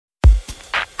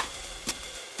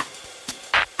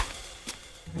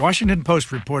Washington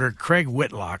Post reporter Craig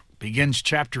Whitlock begins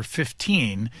Chapter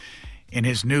 15 in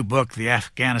his new book, The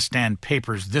Afghanistan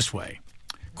Papers, this way.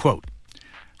 Quote,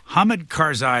 Hamid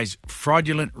Karzai's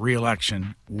fraudulent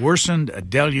re-election worsened a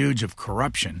deluge of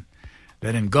corruption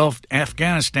that engulfed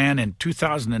Afghanistan in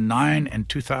 2009 and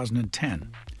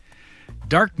 2010.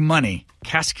 Dark money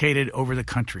cascaded over the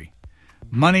country.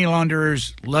 Money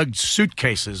launderers lugged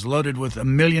suitcases loaded with $1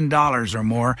 million or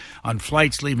more on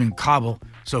flights leaving Kabul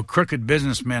so crooked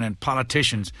businessmen and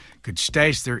politicians could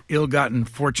stash their ill-gotten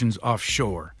fortunes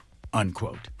offshore,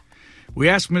 unquote. We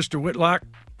asked Mr. Whitlock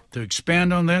to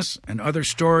expand on this and other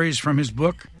stories from his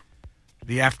book,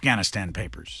 The Afghanistan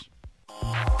Papers.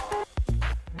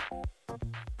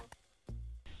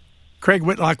 Craig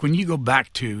Whitlock, when you go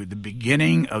back to the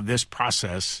beginning of this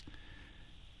process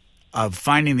of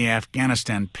finding the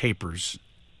Afghanistan Papers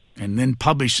and then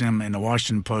publish them in the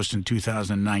Washington Post in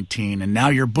 2019, and now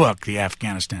your book, The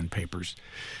Afghanistan Papers,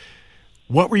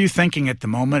 what were you thinking at the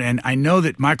moment? And I know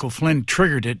that Michael Flynn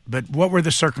triggered it, but what were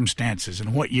the circumstances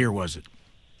and what year was it?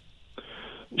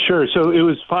 Sure. So it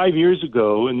was 5 years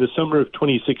ago in the summer of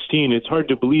 2016. It's hard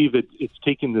to believe it's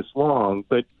taken this long,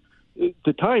 but at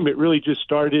the time it really just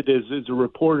started as a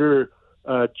reporter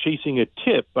chasing a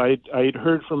tip. I had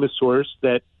heard from a source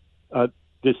that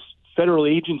this federal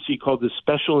agency called the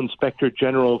Special Inspector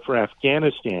General for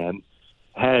Afghanistan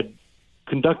had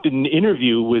conducted an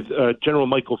interview with General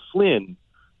Michael Flynn,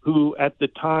 who at the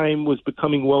time was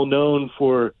becoming well known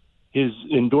for his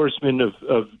endorsement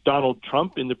of Donald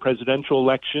Trump in the presidential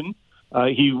election.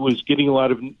 He was getting a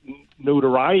lot of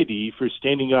notoriety for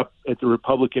standing up at the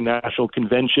Republican National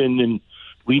Convention and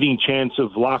leading chants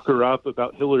of lock her up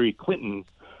about Hillary Clinton.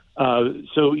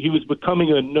 So he was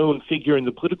becoming a known figure in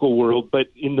the political world, but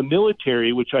in the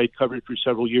military, which I covered for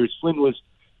several years, Flynn was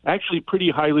actually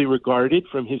pretty highly regarded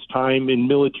from his time in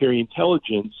military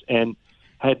intelligence and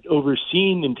had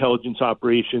overseen intelligence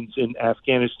operations in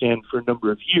Afghanistan for a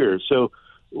number of years. So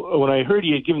when I heard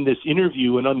he had given this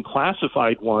interview, an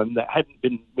unclassified one that hadn't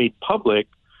been made public,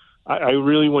 I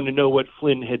really wanted to know what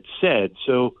Flynn had said.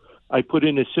 So I put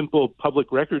in a simple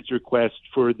public records request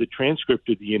for the transcript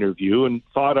of the interview and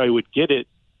thought I would get it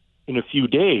in a few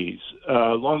days.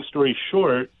 Long story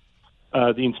short,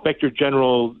 the Inspector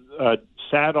General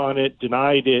sat on it,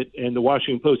 denied it, and the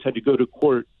Washington Post had to go to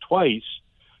court twice,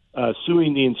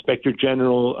 suing the Inspector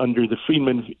General under the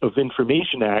Freedom of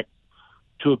Information Act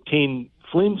to obtain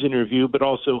Flynn's interview, but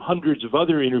also hundreds of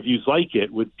other interviews like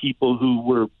it with people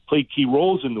who played key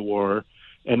roles in the war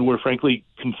and were frankly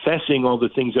confessing all the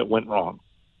things that went wrong.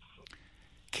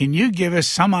 Can you give us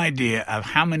some idea of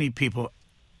how many people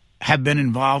have been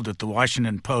involved at the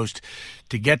Washington Post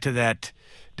to get to that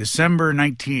December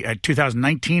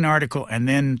 2019 article and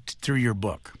then through your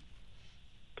book?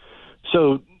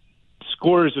 So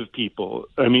scores of people.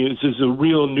 I mean, this is a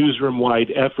real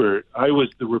newsroom-wide effort. I was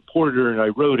the reporter and I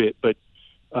wrote it, but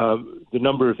the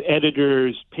number of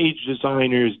editors, page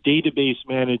designers, database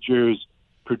managers,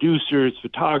 producers,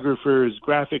 photographers,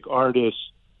 graphic artists.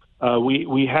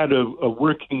 We had a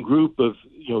working group of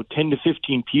 10 to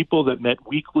 15 people that met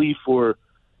weekly for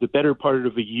the better part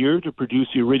of a year to produce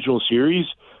the original series.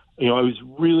 I was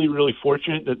really, really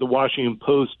fortunate that the Washington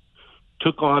Post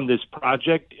took on this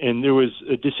project, and there was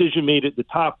a decision made at the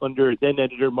top under then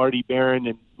editor Marty Barron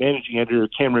and managing editor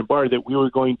Cameron Barr that we were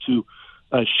going to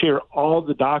share all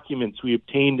the documents we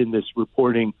obtained in this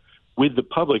reporting with the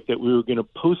public, that we were going to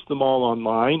post them all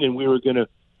online and we were going to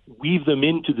weave them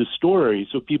into the story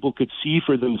so people could see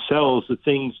for themselves the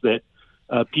things that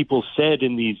people said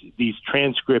in these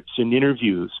transcripts and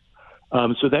interviews.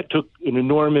 So that took an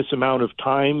enormous amount of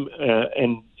time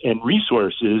and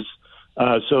resources.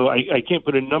 So I can't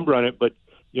put a number on it, but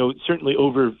certainly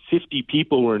over 50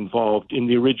 people were involved in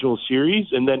the original series,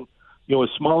 and then a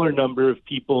smaller number of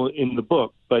people in the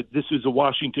book. But this is a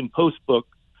Washington Post book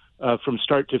from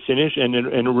start to finish and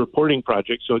a reporting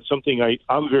project. So it's something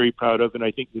I'm very proud of, and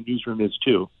I think the newsroom is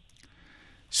too.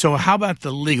 So how about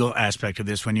the legal aspect of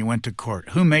this when you went to court?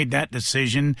 Who made that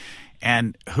decision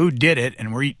and who did it?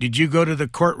 And did you go to the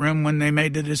courtroom when they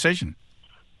made the decision?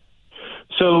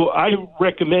 So I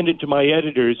recommended to my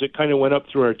editors, it kind of went up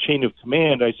through our chain of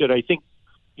command. I said, I think,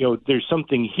 there's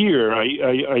something here.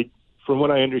 I from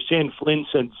what I understand, Flynn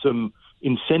said some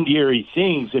incendiary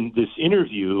things in this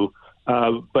interview,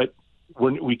 but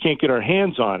we can't get our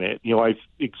hands on it. I've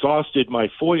exhausted my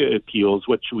FOIA appeals.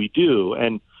 What should we do?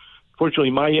 And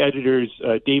fortunately, my editors,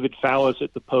 David Fallis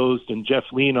at the Post and Jeff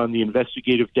Lean on the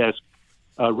investigative desk,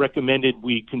 recommended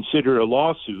we consider a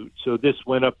lawsuit. So this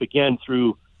went up again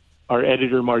through our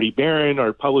editor, Marty Barron,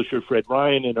 our publisher, Fred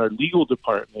Ryan, and our legal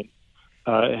department.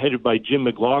 headed by Jim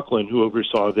McLaughlin, who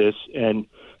oversaw this, and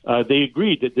they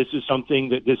agreed that this is something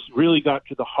that this really got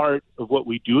to the heart of what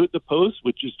we do at the Post,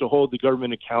 which is to hold the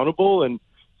government accountable. And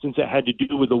since it had to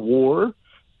do with the war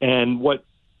and what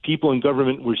people in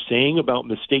government were saying about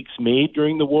mistakes made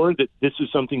during the war, that this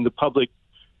is something the public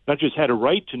not just had a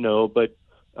right to know, but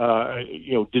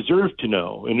deserved to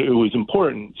know, and it was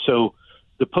important. So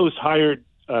the Post hired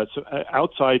some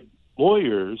outside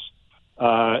lawyers,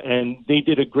 and they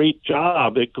did a great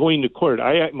job at going to court.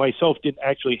 I myself didn't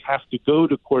actually have to go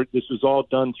to court. This was all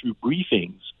done through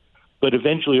briefings. But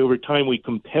eventually, over time, we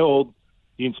compelled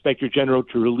the Inspector General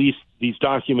to release these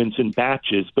documents in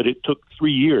batches, but it took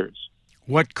 3 years.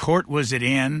 What court was it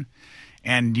in?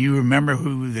 And do you remember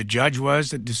who the judge was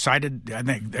that decided? I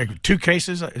think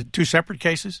two separate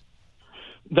cases?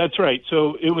 That's right.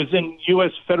 So it was in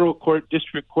U.S. Federal Court,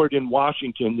 District Court in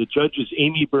Washington. The judge is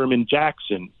Amy Berman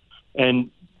Jackson.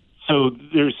 And so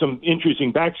there's some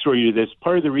interesting backstory to this.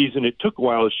 Part of the reason it took a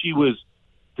while is she was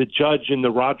the judge in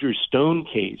the Roger Stone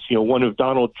case, one of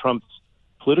Donald Trump's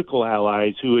political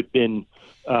allies who had been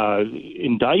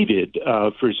indicted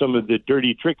for some of the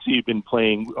dirty tricks he had been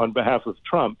playing on behalf of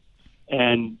Trump.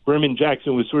 And Berman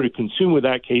Jackson was sort of consumed with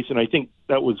that case, and I think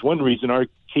that was one reason our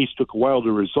case took a while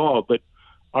to resolve. But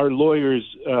our lawyers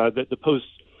that the Post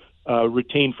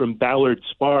retained from Ballard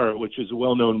Spahr, which is a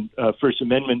well-known First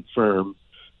Amendment firm,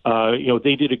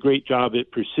 they did a great job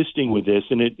at persisting with this.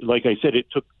 And it, like I said, it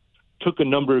took a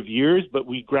number of years, but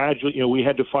we gradually, we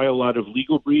had to file a lot of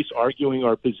legal briefs arguing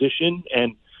our position,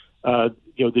 and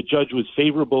the judge was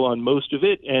favorable on most of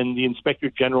it, and the Inspector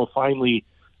General finally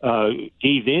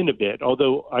gave in a bit.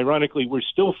 Although, ironically, we're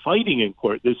still fighting in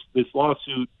court. This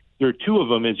lawsuit, there are two of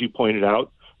them, as you pointed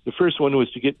out. The first one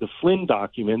was to get the Flynn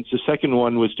documents. The second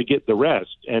one was to get the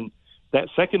rest. And that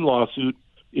second lawsuit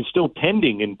is still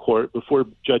pending in court before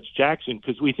Judge Jackson,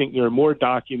 because we think there are more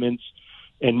documents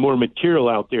and more material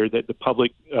out there that the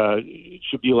public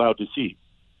should be allowed to see.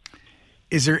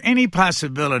 Is there any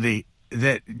possibility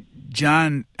that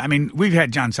we've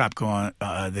had John Sopko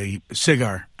on the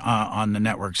SIGAR on the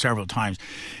network several times,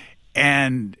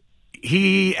 and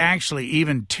he actually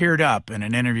even teared up in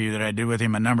an interview that I did with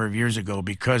him a number of years ago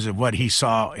because of what he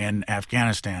saw in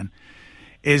Afghanistan.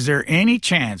 Is there any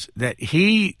chance that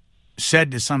he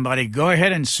said to somebody, go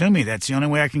ahead and sue me, that's the only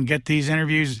way I can get these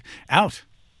interviews out?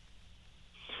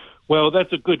 Well,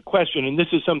 that's a good question, and this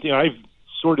is something I've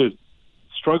sort of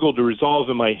struggled to resolve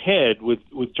in my head with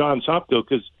John Sopko,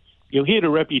 because he had a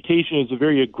reputation as a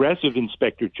very aggressive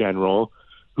Inspector General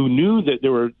who knew that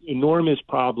there were enormous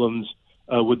problems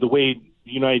with the way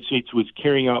the United States was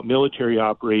carrying out military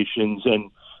operations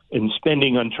and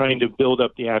spending on trying to build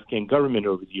up the Afghan government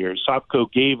over the years.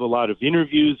 Sopko gave a lot of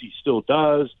interviews, he still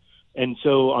does, and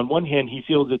so on one hand he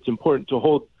feels it's important to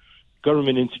hold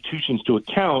government institutions to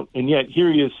account, and yet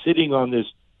here he is sitting on this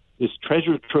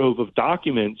treasure trove of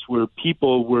documents where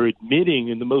people were admitting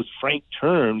in the most frank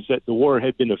terms that the war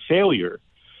had been a failure.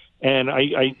 And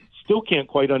I still can't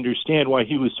quite understand why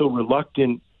he was so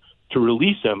reluctant to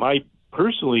release them. I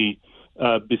personally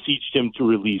beseeched him to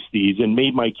release these and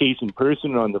made my case in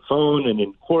person, on the phone, and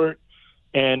in court.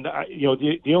 And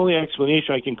the only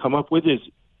explanation I can come up with is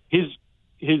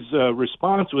his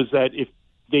response was that if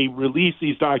they release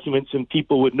these documents and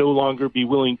people would no longer be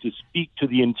willing to speak to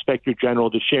the Inspector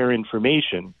General to share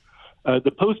information.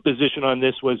 The Post position on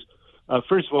this was,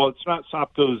 first of all, it's not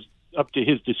Sopko's up to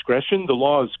his discretion. The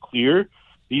law is clear.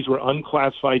 These were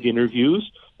unclassified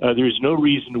interviews. There's no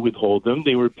reason to withhold them.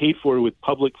 They were paid for with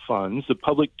public funds. The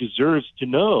public deserves to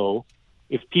know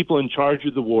if people in charge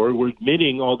of the war were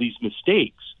admitting all these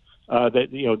mistakes. How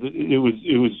can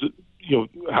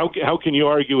you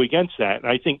argue against that? And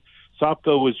I think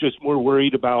Sopko was just more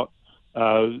worried about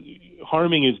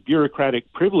harming his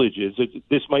bureaucratic privileges.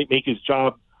 This might make his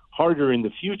job harder in the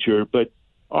future, but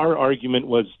our argument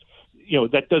was,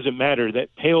 that doesn't matter.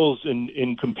 That pales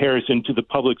in comparison to the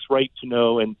public's right to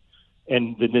know and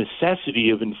the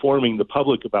necessity of informing the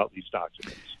public about these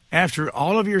documents. After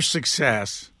all of your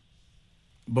success,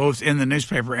 both in the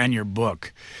newspaper and your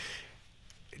book,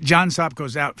 John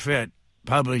Sopko's outfit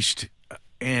published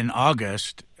in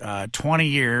August 20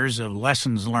 years of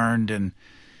lessons learned in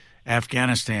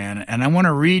Afghanistan, and I want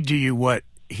to read to you what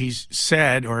he's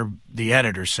said, or the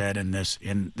editor said in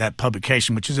that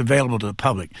publication, which is available to the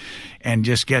public, and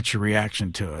just get your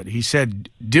reaction to it. He said,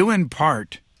 due in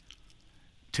part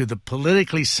to the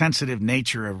politically sensitive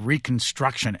nature of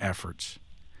Reconstruction efforts,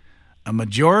 a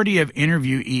majority of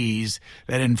interviewees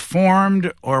that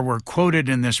informed or were quoted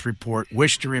in this report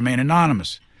wish to remain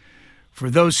anonymous. For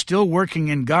those still working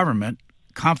in government,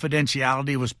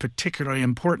 confidentiality was particularly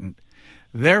important.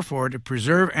 Therefore, to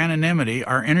preserve anonymity,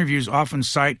 our interviews often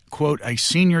cite, quote, a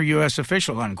senior U.S.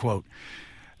 official, unquote,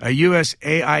 a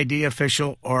USAID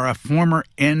official, or a former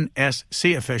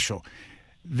NSC official.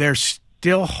 They're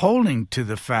still holding to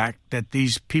the fact that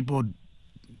these people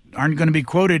aren't going to be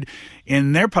quoted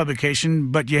in their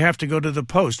publication, but you have to go to the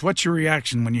Post. What's your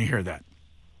reaction when you hear that?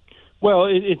 Well,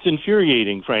 it's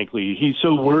infuriating, frankly. He's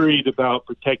so worried about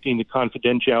protecting the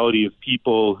confidentiality of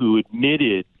people who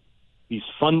admitted these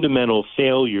fundamental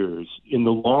failures in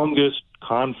the longest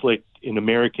conflict in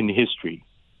American history,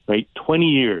 right? 20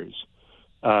 years.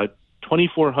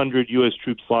 2,400 U.S.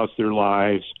 troops lost their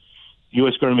lives. The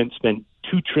U.S. government spent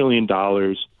 $2 trillion.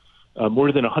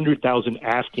 More than 100,000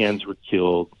 Afghans were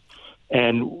killed.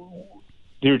 And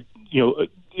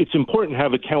it's important to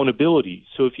have accountability.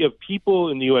 So if you have people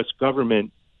in the U.S.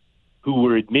 government who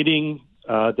were admitting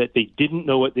that they didn't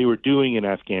know what they were doing in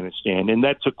Afghanistan, and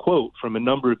that's a quote from a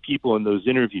number of people in those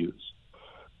interviews,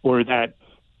 or that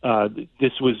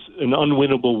this was an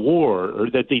unwinnable war, or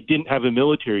that they didn't have a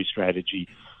military strategy,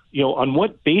 on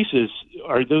what basis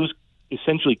are those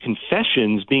essentially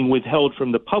confessions being withheld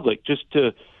from the public just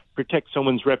to protect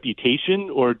someone's reputation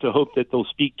or to hope that they'll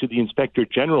speak to the Inspector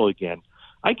General again?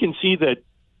 I can see that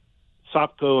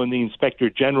SOPCO and the Inspector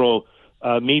General,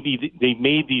 maybe they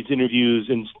made these interviews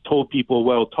and told people,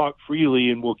 well, talk freely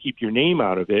and we'll keep your name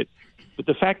out of it. But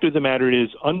the fact of the matter is,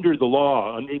 under the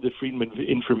law, under the Freedom of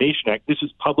Information Act, this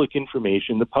is public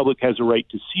information. The public has a right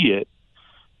to see it.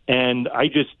 And I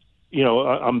just,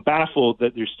 I'm baffled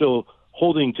that they're still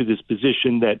holding to this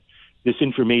position that this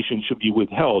information should be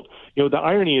withheld. The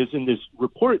irony is, in this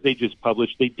report they just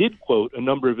published, they did quote a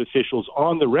number of officials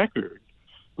on the record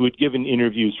who had given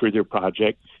interviews for their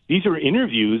project. These are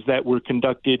interviews that were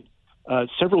conducted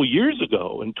several years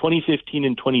ago, in 2015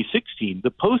 and 2016.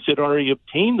 The Post had already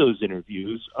obtained those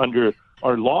interviews under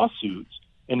our lawsuits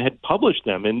and had published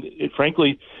them. And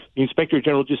frankly, the Inspector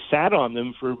General just sat on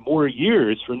them for more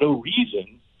years for no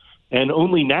reason. And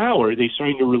only now are they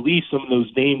starting to release some of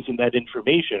those names and that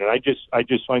information. And I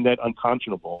just find that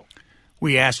unconscionable.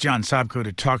 We asked John Sobko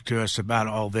to talk to us about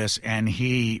all this, and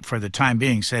he, for the time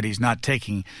being, said he's not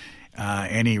taking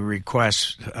any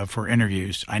requests for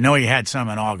interviews. I know he had some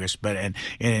in August, but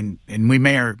and we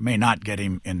may or may not get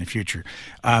him in the future.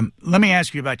 Let me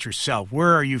ask you about yourself.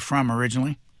 Where are you from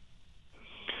originally?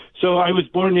 So I was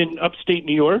born in upstate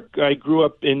New York. I grew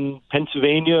up in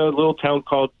Pennsylvania, a little town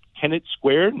called Kennett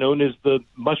Square, known as the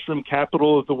mushroom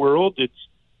capital of the world. It's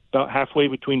about halfway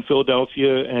between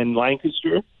Philadelphia and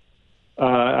Lancaster.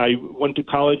 I went to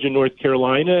college in North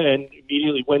Carolina and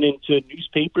immediately went into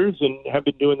newspapers and have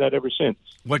been doing that ever since.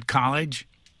 What college?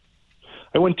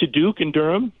 I went to Duke in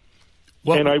Durham,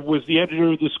 and I was the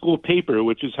editor of the school paper,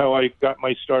 which is how I got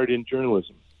my start in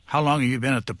journalism. How long have you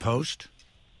been at the Post?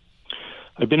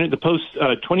 I've been at the Post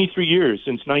 23 years,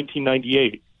 since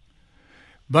 1998.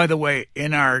 By the way,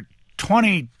 in our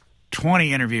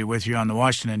 2020 interview with you on the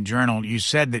Washington Journal, you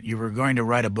said that you were going to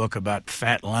write a book about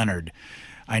Fat Leonard.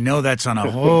 I know that's on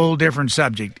a whole different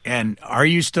subject. And are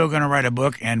you still going to write a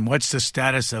book? And what's the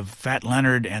status of Fat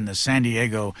Leonard and the San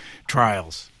Diego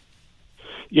trials?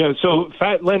 Yeah, so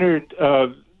Fat Leonard,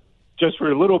 just for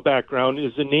a little background,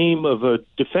 is the name of a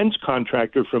defense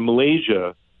contractor from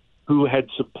Malaysia who had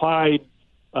supplied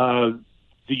the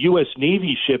U.S.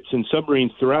 Navy ships and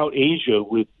submarines throughout Asia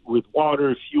with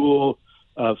water, fuel,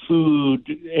 food,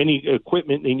 any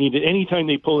equipment they needed anytime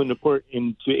they pull into port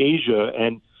into Asia.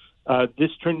 And this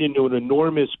turned into an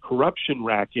enormous corruption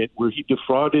racket where he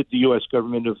defrauded the U.S.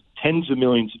 government of tens of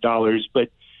millions of dollars, but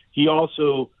he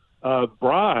also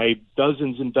bribed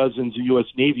dozens and dozens of U.S.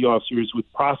 Navy officers with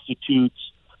prostitutes,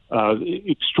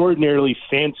 extraordinarily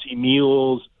fancy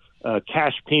meals,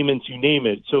 cash payments, you name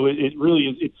it. So it really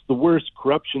is, it's the worst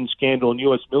corruption scandal in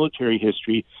U.S. military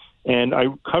history. And I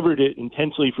covered it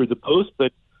intensely for the Post,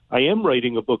 but I am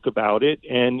writing a book about it,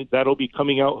 and that'll be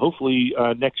coming out hopefully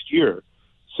next year.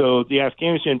 So the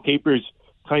Afghanistan Papers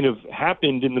kind of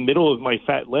happened in the middle of my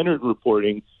Fat Leonard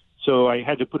reporting, so I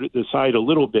had to put it aside a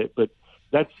little bit. But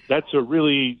that's a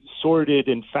really sordid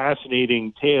and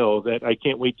fascinating tale that I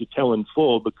can't wait to tell in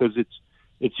full, because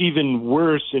it's even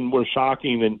worse and more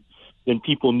shocking than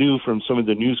people knew from some of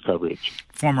the news coverage.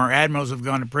 Former admirals have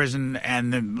gone to prison,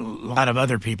 and a lot of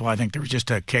other people. I think there was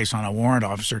just a case on a warrant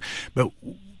officer. But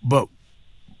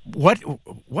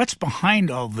what's behind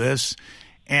all this,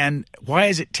 and why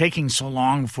is it taking so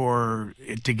long for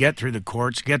it to get through the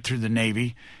courts, get through the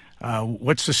Navy?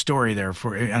 What's the story there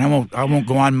for? And I won't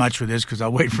go on much with this because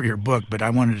I'll wait for your book, but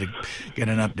I wanted to get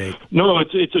an update. No,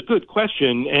 it's a good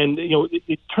question, and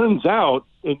it turns out,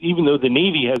 even though the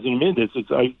Navy hasn't admitted this,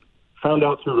 I found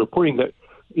out through reporting that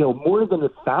more than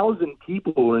 1,000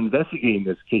 people were investigating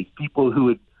this case, people who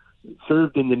had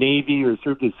served in the Navy or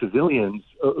served as civilians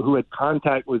who had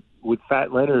contact with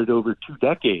Fat Leonard over 2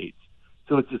 decades.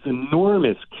 So it's this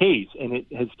enormous case, and it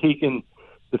has taken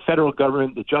the federal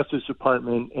government, the Justice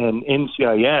Department, and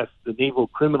NCIS, the Naval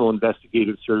Criminal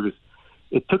Investigative Service.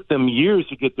 It took them years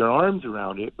to get their arms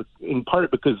around it, but in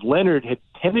part because Leonard had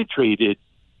penetrated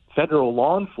federal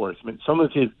law enforcement. Some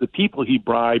of the people he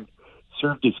bribed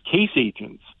served as case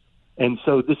agents. And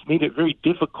so this made it very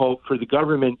difficult for the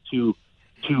government to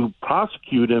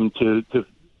prosecute him,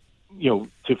 to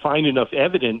find enough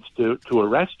evidence to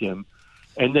arrest him.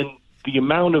 And then the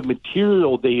amount of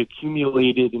material they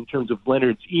accumulated in terms of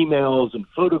Leonard's emails and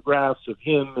photographs of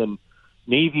him and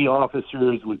Navy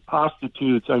officers with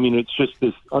prostitutes. I mean, it's just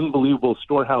this unbelievable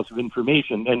storehouse of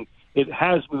information. And it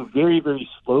has moved very, very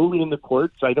slowly in the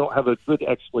courts. I don't have a good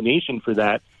explanation for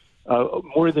that.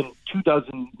 More than 24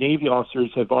 Navy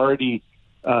officers have already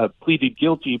pleaded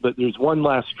guilty, but there's one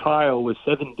last trial with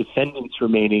 7 defendants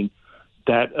remaining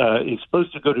that is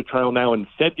supposed to go to trial now in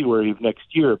February of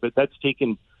next year, but that's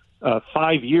taken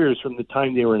 5 years from the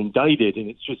time they were indicted, and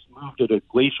it's just moved at a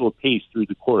glacial pace through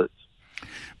the courts.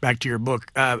 Back to your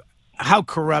book. How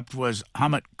corrupt was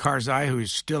Hamid Karzai, who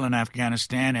is still in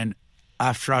Afghanistan, and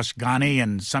Ashraf Ghani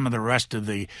and some of the rest of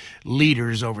the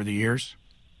leaders over the years?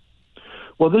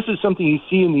 Well, this is something you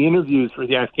see in the interviews for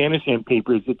the Afghanistan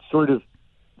Papers. It's sort of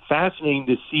fascinating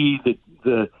to see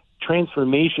the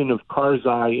transformation of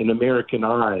Karzai in American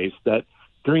eyes, that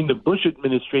during the Bush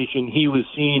administration, he was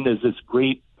seen as this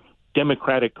great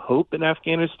democratic hope in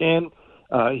Afghanistan.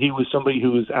 He was somebody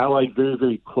who was allied very,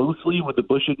 very closely with the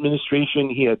Bush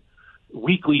administration. He had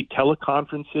weekly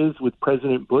teleconferences with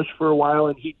President Bush for a while,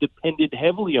 and he depended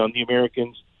heavily on the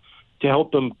Americans to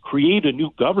help them create a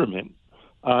new government.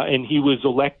 And he was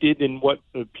elected in what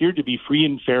appeared to be free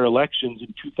and fair elections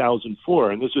in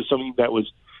 2004. And this was something that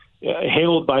was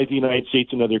hailed by the United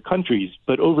States and other countries.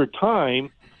 But over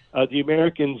time, the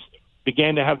Americans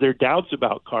began to have their doubts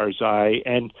about Karzai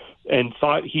and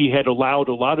thought he had allowed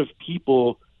a lot of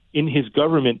people in his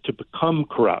government to become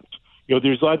corrupt.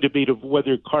 There's a lot of debate of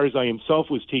whether Karzai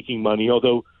himself was taking money,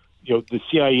 although, the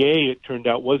CIA, it turned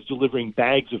out, was delivering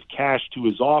bags of cash to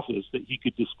his office that he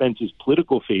could dispense his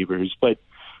political favors. But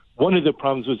one of the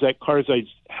problems was that Karzai's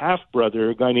half-brother,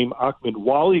 a guy named Ahmed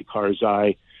Wali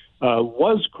Karzai,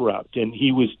 was corrupt, and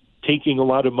he was taking a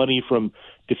lot of money from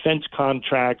defense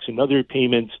contracts and other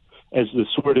payments as the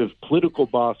sort of political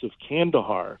boss of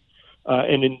Kandahar.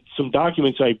 And in some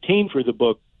documents I obtained for the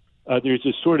book, there's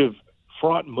a sort of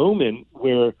fraught moment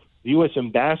where the U.S.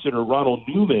 Ambassador Ronald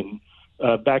Newman,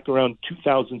 back around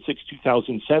 2006,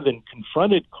 2007,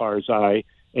 confronted Karzai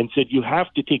and said, you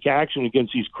have to take action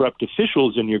against these corrupt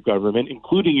officials in your government,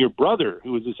 including your brother,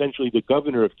 who was essentially the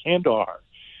governor of Kandahar.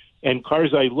 And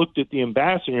Karzai looked at the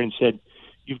ambassador and said,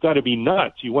 you've got to be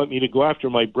nuts. You want me to go after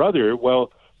my brother?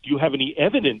 Well, do you have any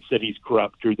evidence that he's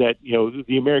corrupt, or that,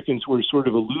 the Americans were sort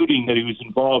of alluding that he was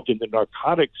involved in the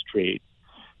narcotics trade?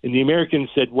 And the Americans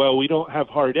said, well, we don't have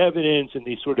hard evidence, and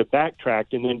they sort of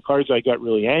backtracked. And then Karzai got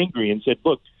really angry and said,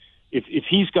 look, if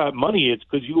he's got money, it's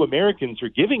because you Americans are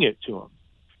giving it to him,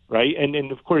 right?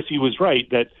 And of course, he was right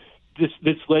that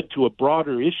this led to a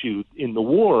broader issue in the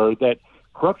war, that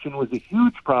corruption was a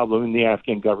huge problem in the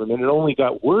Afghan government. It only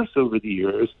got worse over the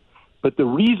years. But the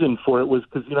reason for it was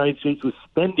because the United States was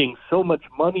spending so much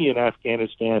money in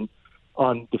Afghanistan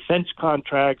on defense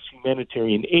contracts,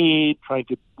 humanitarian aid, trying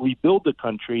to rebuild the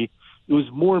country. It was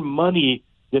more money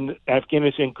than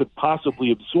Afghanistan could possibly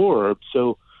absorb.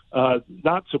 So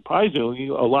not surprisingly,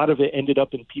 a lot of it ended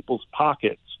up in people's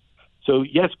pockets. So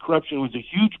yes, corruption was a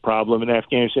huge problem in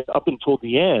Afghanistan up until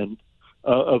the end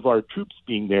of our troops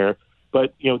being there.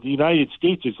 But, the United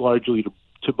States is largely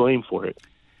to blame for it.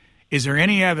 Is there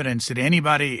any evidence that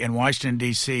anybody in Washington,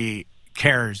 D.C.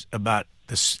 cares about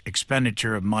this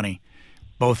expenditure of money,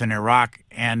 both in Iraq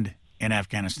and in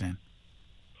Afghanistan?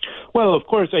 Well, of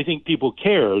course, I think people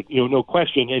care, no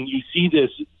question. And you see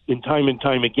this in time and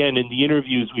time again in the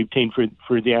interviews we obtained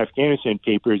for the Afghanistan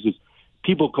Papers, is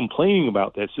people complaining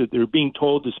about this, that they're being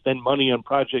told to spend money on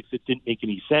projects that didn't make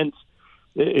any sense,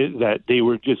 that they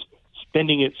were just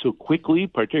spending it so quickly,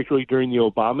 particularly during the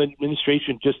Obama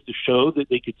administration, just to show that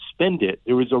they could spend it.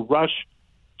 There was a rush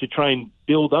to try and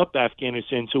build up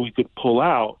Afghanistan so we could pull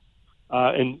out.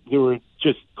 And there were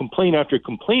just complaint after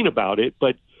complaint about it.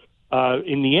 But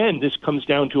in the end, this comes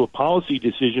down to a policy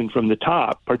decision from the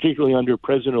top, particularly under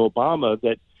President Obama,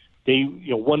 that they,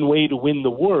 one way to win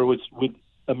the war was with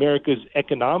America's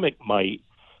economic might.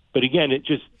 But again, it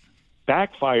just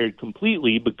backfired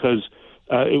completely because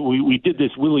we did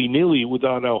this willy-nilly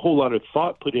without a whole lot of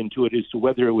thought put into it as to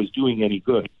whether it was doing any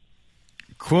good.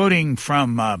 Quoting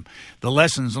from the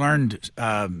Lessons Learned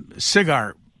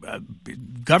SIGAR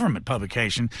government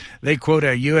publication, they quote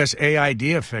a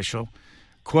USAID official,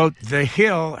 quote, "The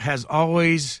Hill has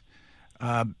always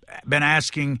been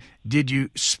asking, did you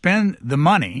spend the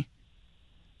money?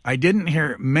 I didn't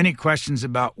hear many questions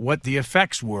about what the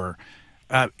effects were."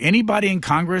 Anybody in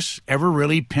Congress ever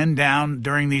really pinned down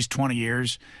during these 20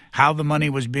 years how the money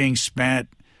was being spent,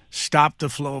 stopped the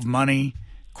flow of money,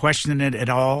 questioning it at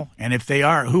all? And if they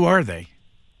are, who are they?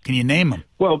 Can you name them?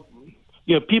 Well,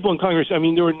 people in Congress, I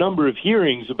mean, there were a number of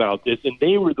hearings about this, and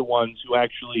they were the ones who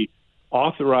actually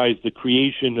authorized the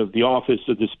creation of the Office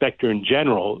of the Inspector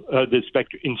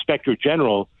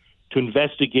General to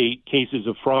investigate cases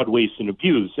of fraud, waste, and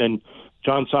abuse. And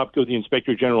John Sopko, the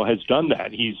Inspector General, has done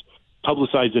that. He's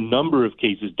publicized a number of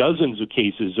cases, dozens of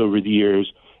cases over the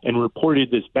years, and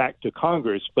reported this back to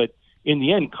Congress. But in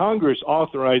the end, Congress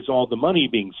authorized all the money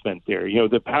being spent there.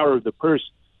 The power of the purse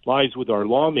lies with our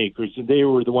lawmakers, and they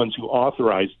were the ones who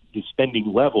authorized the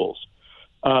spending levels.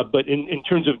 But in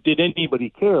terms of did anybody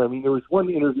care, I mean, there was one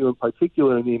interview in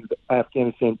particular in the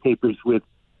Afghanistan Papers with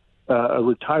a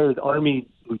retired Army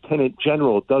Lieutenant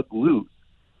General, Doug Lute,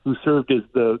 who served as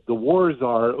the war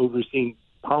czar overseeing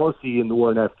policy in the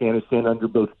war in Afghanistan under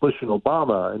both Bush and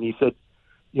Obama. And he said,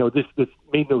 this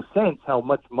made no sense how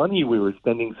much money we were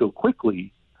spending so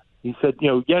quickly. He said,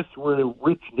 yes, we're a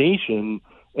rich nation,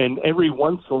 and every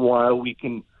once in a while we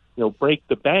can, break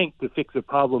the bank to fix a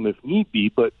problem if need be.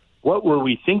 But what were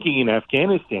we thinking in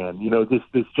Afghanistan?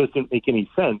 This just didn't make any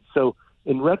sense. So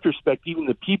in retrospect, even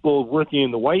the people working in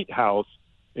the White House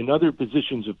and other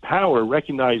positions of power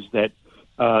recognized that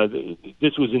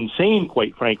this was insane,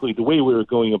 quite frankly, the way we were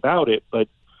going about it. But,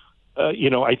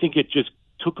 I think it just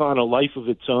took on a life of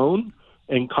its own,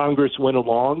 and Congress went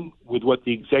along with what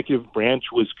the executive branch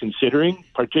was considering,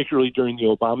 particularly during the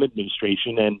Obama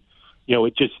administration. And,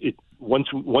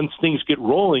 once things get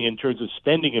rolling in terms of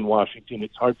spending in Washington,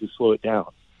 it's hard to slow it down.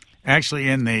 Actually,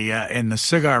 in the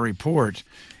SIGAR report,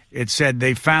 it said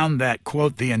they found that,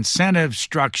 quote, "the incentive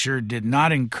structure did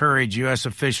not encourage U.S.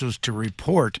 officials to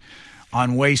report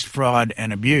on waste, fraud,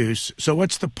 and abuse." So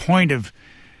what's the point of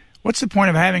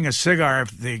having a SIGAR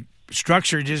if the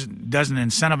structure just doesn't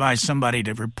incentivize somebody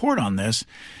to report on this?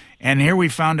 And here we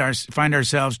find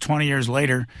ourselves 20 years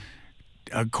later,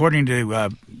 according to,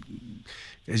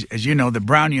 as you know, the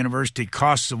Brown University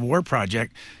Costs of War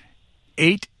Project,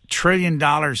 $8 trillion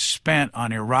spent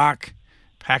on Iraq,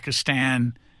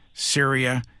 Pakistan,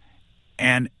 Syria,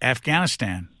 and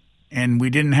Afghanistan. And we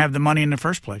didn't have the money in the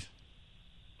first place.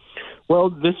 Well,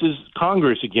 this is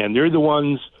Congress again. They're the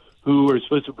ones who are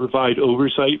supposed to provide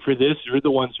oversight for this. They're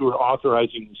the ones who are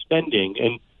authorizing the spending.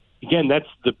 And again, that's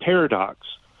the paradox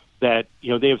that,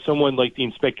 they have someone like the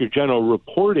Inspector General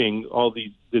reporting all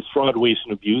this fraud, waste,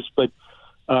 and abuse. But,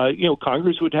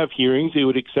 Congress would have hearings. They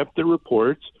would accept the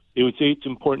reports. They would say it's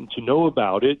important to know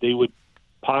about it. They would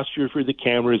posture for the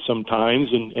cameras sometimes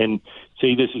and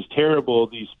say this is terrible,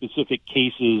 these specific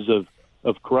cases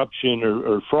of corruption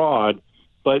or fraud.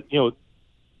 But,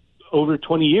 over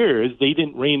 20 years, they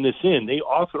didn't rein this in. They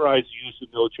authorized the use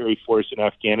of military force in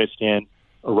Afghanistan,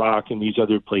 Iraq, and these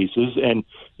other places. And,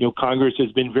 Congress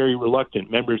has been very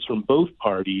reluctant, members from both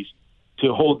parties,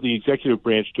 to hold the executive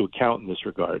branch to account in this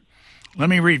regard. Let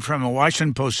me read from a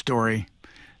Washington Post story,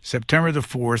 September the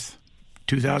 4th,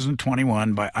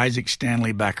 2021, by Isaac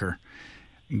Stanley Becker,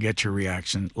 and get your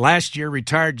reaction. Last year,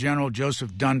 retired General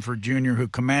Joseph Dunford, Jr., who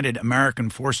commanded American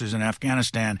forces in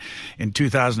Afghanistan in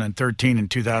 2013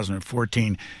 and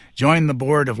 2014, joined the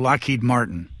board of Lockheed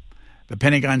Martin, the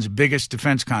Pentagon's biggest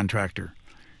defense contractor.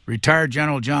 Retired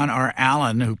General John R.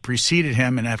 Allen, who preceded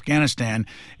him in Afghanistan,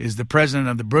 is the president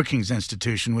of the Brookings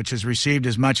Institution, which has received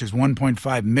as much as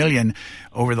 $1.5 million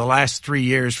over the last 3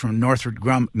 years from Northrop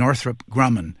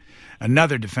Grumman,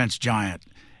 another defense giant.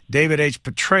 David H.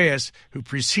 Petraeus, who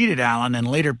preceded Allen and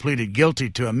later pleaded guilty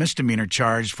to a misdemeanor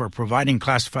charge for providing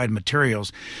classified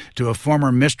materials to a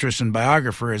former mistress and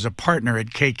biographer, is a partner at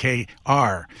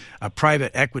KKR, a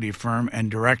private equity firm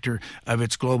and director of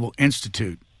its Global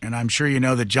Institute. And I'm sure you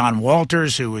know that John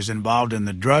Walters, who was involved in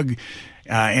the drug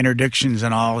interdictions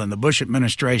and all in the Bush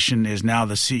administration, is now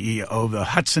the CEO of the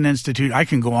Hudson Institute. I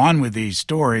can go on with these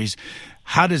stories.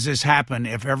 How does this happen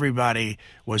if everybody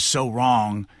was so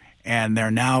wrong and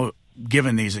they're now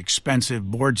given these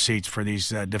expensive board seats for these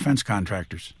defense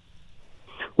contractors?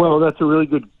 Well, that's a really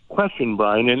good question,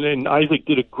 Brian. And Isaac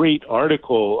did a great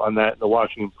article on that in the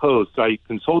Washington Post. I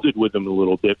consulted with him a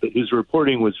little bit, but his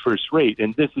reporting was first rate.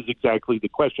 And this is exactly the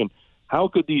question. how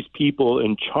could these people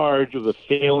in charge of a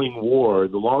failing war,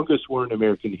 the longest war in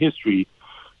American history,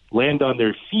 land on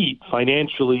their feet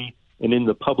financially and in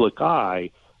the public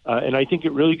eye? And I think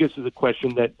it really gets to the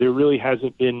question that there really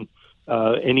hasn't been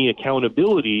any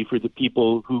accountability for the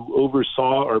people who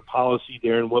oversaw our policy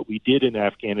there and what we did in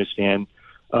Afghanistan,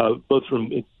 both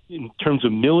in terms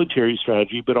of military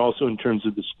strategy, but also in terms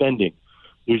of the spending.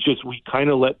 We kind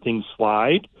of let things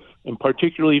slide, and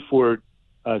particularly for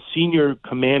senior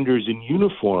commanders in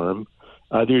uniform,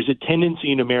 there's a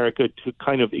tendency in America to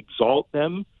kind of exalt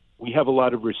them. We have a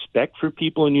lot of respect for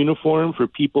people in uniform, for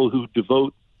people who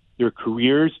devote their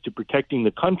careers to protecting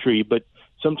the country, but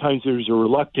sometimes there's a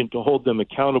reluctance to hold them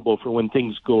accountable for when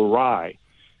things go awry.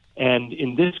 And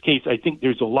in this case, I think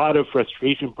there's a lot of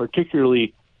frustration,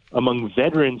 particularly among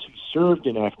veterans who served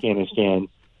in Afghanistan,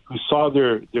 who saw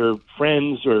their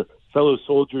friends or fellow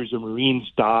soldiers or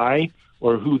Marines die,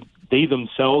 or who they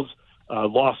themselves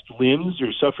lost limbs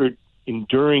or suffered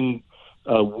enduring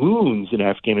wounds in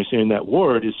Afghanistan in that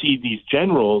war, to see these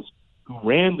generals who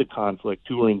ran the conflict,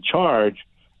 who were in charge,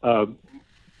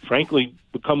 frankly,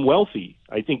 become wealthy.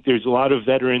 I think there's a lot of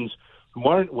veterans who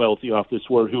aren't wealthy off this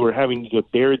war who are having to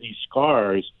bear these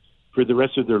scars for the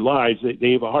rest of their lives.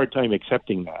 They have a hard time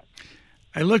accepting that.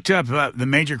 I looked up the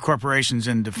major corporations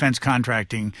in defense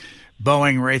contracting: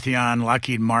 Boeing, Raytheon,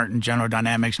 Lockheed Martin, General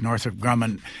Dynamics, Northrop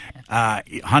Grumman,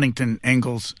 Huntington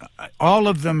Ingalls. All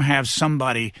of them have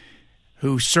somebody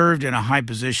who served in a high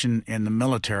position in the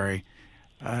military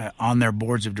on their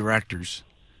boards of directors.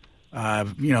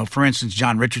 For instance,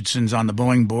 John Richardson's on the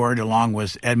Boeing board, along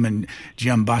with Edmund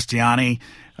Giambastiani,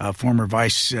 former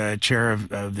vice chair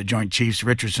of the Joint Chiefs.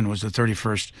 Richardson was the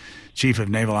 31st Chief of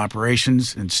Naval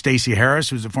Operations, and Stacey Harris,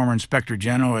 who's the former Inspector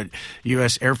General at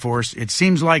U.S. Air Force. It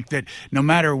seems like that no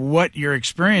matter what your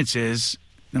experience is,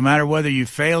 no matter whether you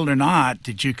failed or not,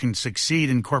 that you can succeed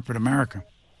in corporate America.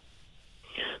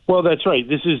 Well, that's right.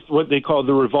 This is what they call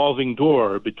the revolving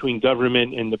door between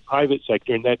government and the private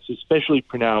sector, and that's especially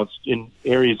pronounced in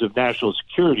areas of national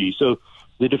security. So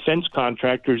the defense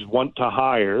contractors want to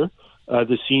hire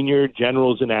the senior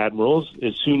generals and admirals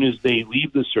as soon as they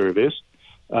leave the service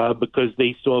because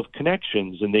they still have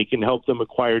connections, and they can help them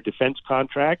acquire defense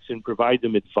contracts and provide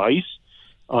them advice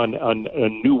on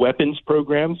new weapons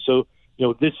programs. So,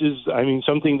 this is,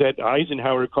 something that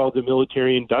Eisenhower called the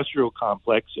military-industrial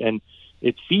complex, and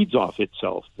it feeds off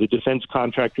itself. The defense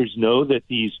contractors know that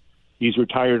these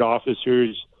retired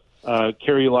officers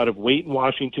carry a lot of weight in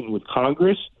Washington with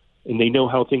Congress, and they know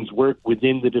how things work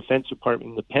within the Defense Department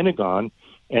and the Pentagon,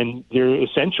 and they're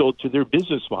essential to their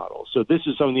business model. So this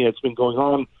is something that's been going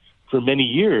on for many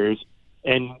years,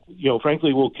 and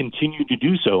frankly, will continue to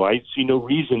do so. I see no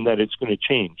reason that it's going to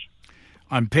change.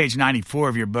 On page 94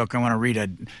 of your book, I want to read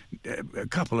a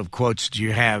couple of quotes that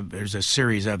you have. There's a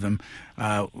series of them.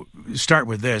 Start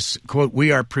with this, quote,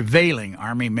 "We are prevailing,"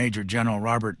 Army Major General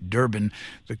Robert Durbin,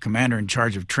 the commander in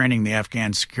charge of training the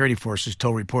Afghan security forces,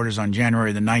 told reporters on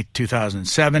January the 9th,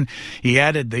 2007. He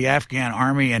added the Afghan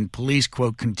army and police,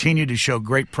 quote, "continue to show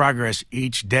great progress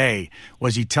each day."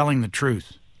 Was he telling the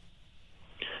truth?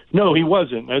 No, he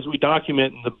wasn't. As we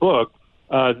document in the book,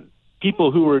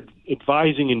 people who were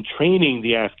advising and training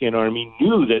the Afghan army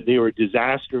knew that they were a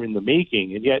disaster in the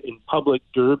making, and yet in public,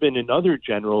 Durbin and other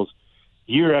generals,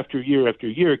 year after year after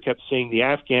year, kept saying the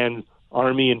Afghan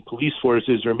army and police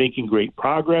forces are making great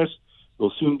progress.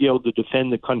 They'll soon be able to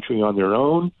defend the country on their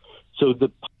own. So the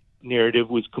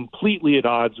narrative was completely at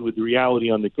odds with the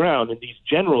reality on the ground, and these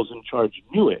generals in charge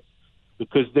knew it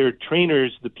because their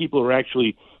trainers, the people who are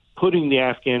actually putting the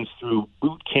Afghans through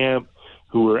boot camp,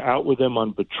 who were out with them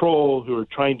on patrol, who were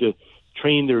trying to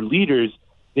train their leaders,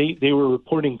 they were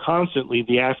reporting constantly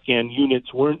the Afghan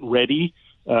units weren't ready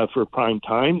for prime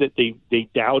time, that they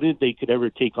doubted they could ever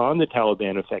take on the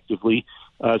Taliban effectively.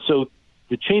 So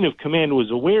the chain of command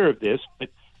was aware of this, but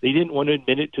they didn't want to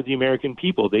admit it to the American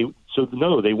people. They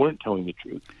weren't telling the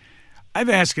truth. I've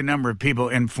asked a number of people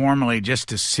informally just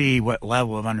to see what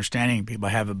level of understanding people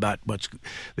have about what's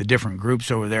the different groups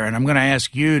over there. And I'm going to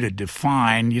ask you to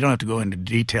define, you don't have to go into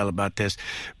detail about this,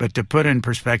 but to put in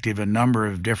perspective a number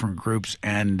of different groups.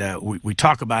 And we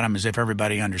talk about them as if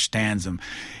everybody understands them.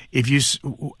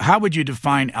 How would you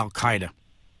define Al-Qaeda?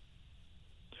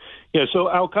 Yeah, so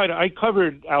Al-Qaeda, I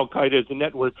covered Al-Qaeda as a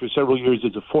network for several years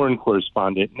as a foreign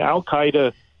correspondent. And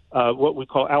Al-Qaeda, what we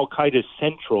call Al-Qaeda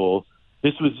Central,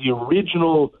 this was the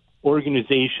original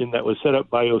organization that was set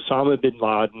up by Osama bin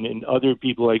Laden and other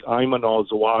people like Ayman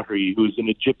al-Zawahiri, who was an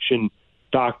Egyptian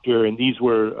doctor, and these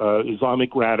were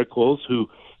Islamic radicals who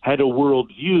had a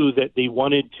worldview that they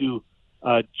wanted to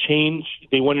change.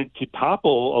 They wanted to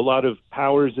topple a lot of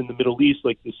powers in the Middle East,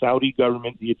 like the Saudi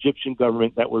government, the Egyptian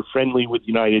government, that were friendly with the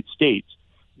United States.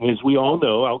 And as we all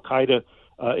know, al-Qaeda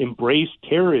embraced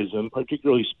terrorism,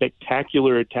 particularly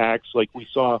spectacular attacks like we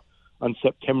saw on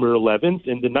September 11th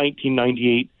and the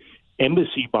 1998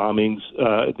 embassy bombings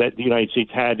that the United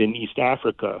States had in East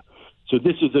Africa. So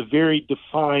this is a very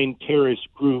defined terrorist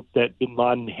group that bin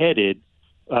Laden headed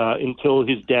until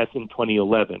his death in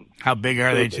 2011. How big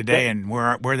are they today, and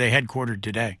where are they headquartered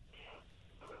today?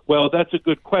 Well, that's a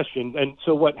good question. And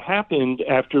so what happened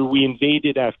after we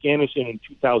invaded Afghanistan in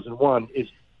 2001 is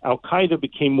al-Qaeda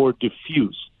became more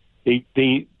diffuse.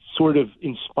 They sort of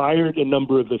inspired a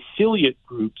number of affiliate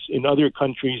groups in other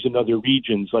countries and other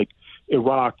regions like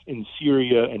Iraq and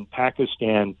Syria and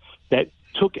Pakistan that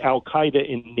took al-Qaeda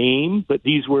in name, but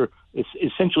these were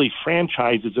essentially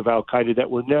franchises of al-Qaeda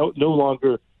that were no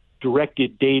longer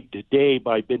directed day to day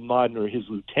by bin Laden or his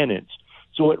lieutenants.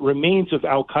 So what remains of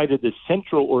al-Qaeda, the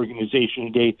central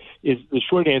organization today, is the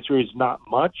short answer is not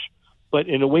much, but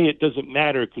in a way it doesn't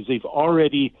matter because they've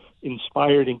already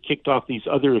inspired and kicked off these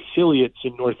other affiliates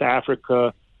in North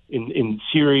Africa, in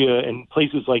Syria, and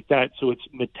places like that. So it's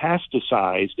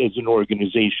metastasized as an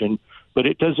organization, but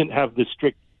it doesn't have the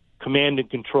strict command and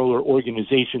control or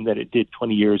organization that it did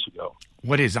 20 years ago.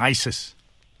 What is ISIS?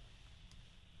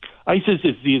 ISIS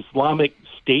is the Islamic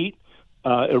State.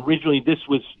 Originally, this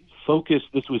was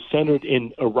centered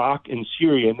in Iraq and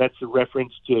Syria, and that's a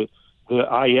reference to the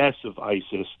IS of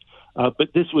ISIS.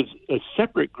 But this was a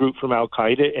separate group from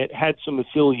al-Qaeda. It had some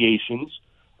affiliations,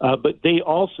 but they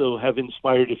also have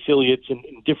inspired affiliates in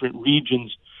different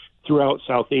regions throughout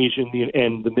South Asia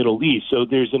and the Middle East. So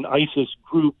there's an ISIS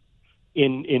group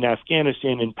in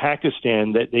Afghanistan and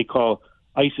Pakistan that they call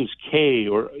ISIS-K,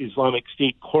 or Islamic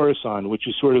State Khorasan, which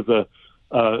is sort of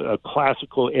a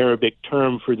classical Arabic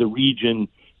term for the region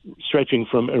stretching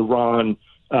from Iran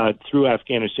through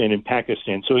Afghanistan and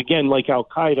Pakistan. So again, like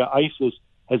al-Qaeda, ISIS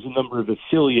has a number of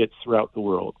affiliates throughout the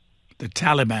world. The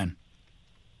Taliban.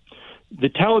 The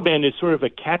Taliban is sort of a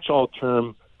catch-all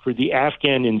term for the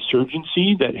Afghan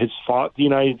insurgency that has fought the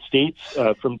United States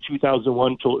from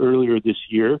 2001 till earlier this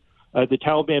year. The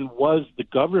Taliban was the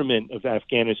government of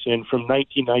Afghanistan from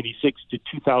 1996 to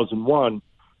 2001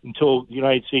 until the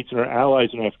United States and our allies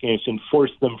in Afghanistan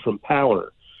forced them from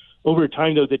power. Over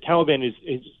time, though, the Taliban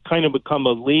has kind of become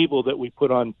a label that we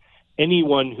put on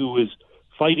anyone who is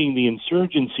fighting the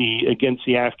insurgency against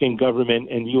the Afghan government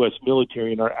and U.S.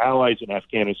 military and our allies in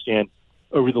Afghanistan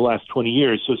over the last 20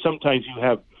 years. So sometimes you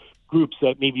have groups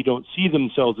that maybe don't see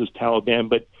themselves as Taliban,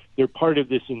 but they're part of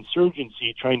this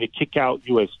insurgency trying to kick out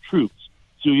U.S. troops.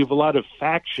 So you have a lot of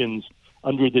factions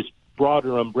under this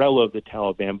broader umbrella of the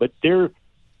Taliban, but their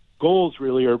goals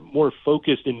really are more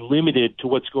focused and limited to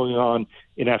what's going on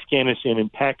in Afghanistan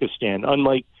and Pakistan.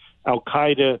 Unlike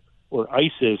al-Qaeda or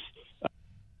ISIS,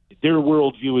 their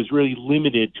worldview is really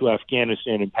limited to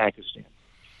Afghanistan and Pakistan.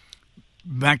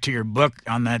 Back to your book,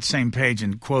 on that same page,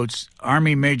 in quotes,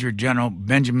 Army Major General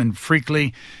Benjamin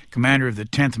Freakley, commander of the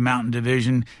 10th Mountain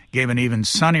Division, gave an even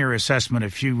sunnier assessment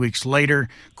a few weeks later.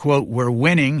 Quote, "We're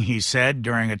winning," he said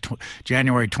during a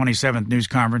January 27th news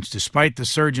conference. Despite the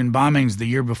surge in bombings the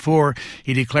year before,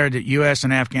 he declared that U.S.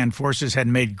 and Afghan forces had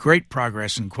made great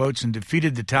progress, in quotes, and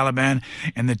defeated the Taliban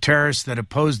and the terrorists that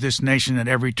opposed this nation at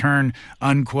every turn,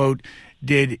 unquote.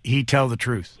 Did he tell the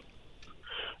truth?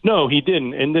 No, he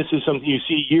didn't. And this is something you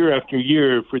see year after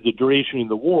year for the duration of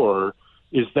the war,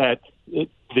 is that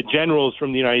the generals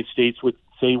from the United States would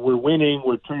say, we're winning,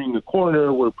 we're turning the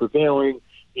corner, we're prevailing,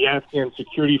 the Afghan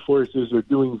security forces are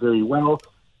doing very well,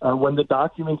 when the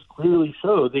documents clearly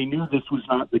show they knew this was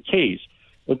not the case.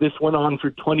 But this went on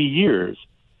for 20 years.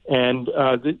 And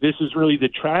this is really the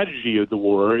tragedy of the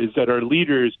war, is that our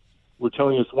leaders were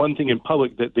telling us one thing in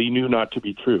public that they knew not to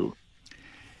be true.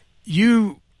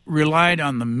 You relied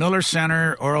on the Miller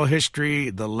Center, oral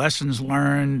history, the lessons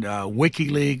learned,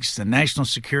 WikiLeaks, the National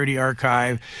Security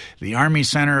Archive, the Army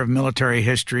Center of Military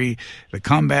History, the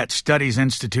Combat Studies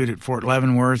Institute at Fort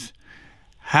Leavenworth.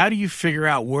 How do you figure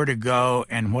out where to go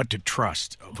and what to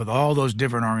trust with all those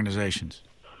different organizations?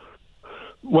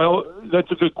 Well,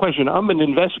 that's a good question. I'm an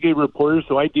investigative reporter,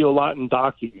 so I deal a lot in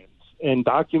documents. And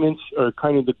documents are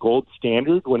kind of the gold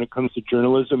standard when it comes to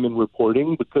journalism and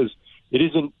reporting, because it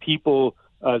isn't people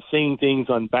saying things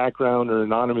on background or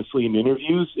anonymously in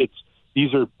interviews.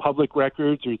 These are public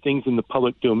records or things in the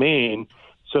public domain.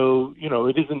 So,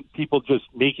 it isn't people just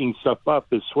making stuff up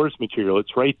as source material.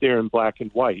 It's right there in black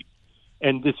and white.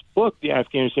 And this book, the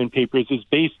Afghanistan Papers, is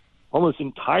based almost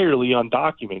entirely on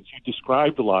documents. You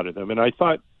described a lot of them. And I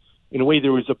thought, in a way,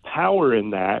 there was a power in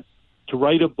that to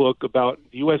write a book about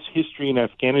U.S. history in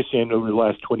Afghanistan over the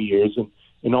last 20 years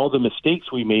and all the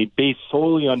mistakes we made based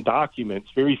solely on documents,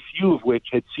 very few of which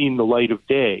had seen the light of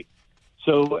day.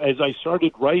 So as I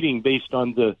started writing based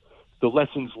on the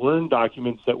lessons learned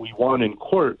documents that we won in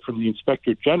court from the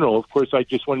Inspector General, of course, I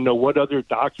just want to know what other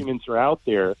documents are out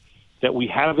there that we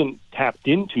haven't tapped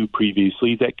into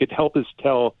previously that could help us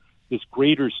tell this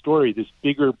greater story, this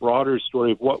bigger, broader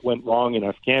story of what went wrong in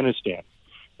Afghanistan.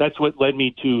 That's what led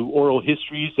me to oral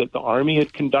histories that the Army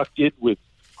had conducted with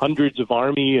hundreds of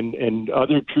Army and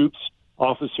other troops,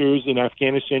 officers in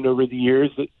Afghanistan over the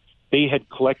years. That they had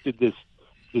collected this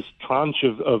tranche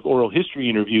of oral history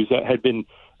interviews that had been,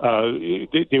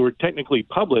 they were technically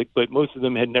public, but most of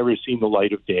them had never seen the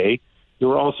light of day. There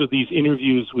were also these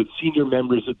interviews with senior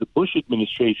members of the Bush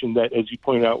administration that, as you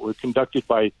pointed out, were conducted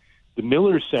by the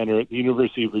Miller Center at the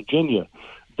University of Virginia.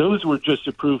 Those were just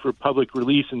approved for public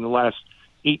release in the last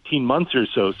 18 months or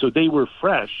so. So they were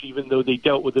fresh, even though they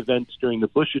dealt with events during the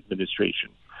Bush administration.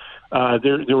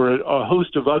 There were a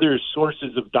host of other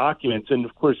sources of documents. And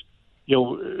of course,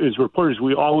 as reporters,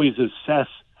 we always assess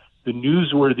the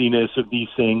newsworthiness of these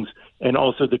things and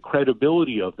also the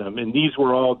credibility of them. And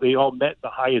they all met the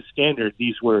highest standard.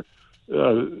 These were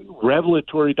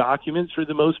revelatory documents for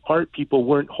the most part. People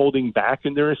weren't holding back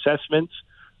in their assessments.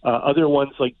 Other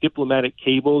ones like diplomatic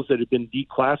cables that had been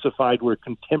declassified were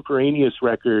contemporaneous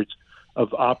records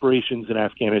of operations in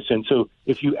Afghanistan. So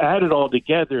if you add it all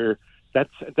together,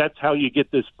 that's how you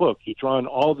get this book. You draw on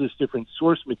all this different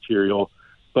source material,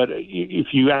 but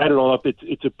if you add it all up,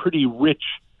 it's a pretty rich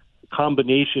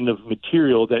combination of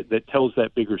material that tells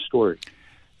that bigger story.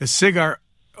 The SIGAR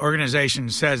organization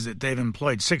says that they've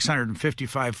employed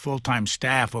 655 full-time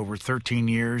staff over 13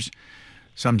 years,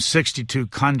 some 62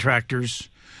 contractors.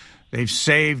 They've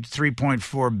saved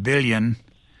 $3.4 billion.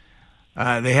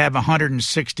 They have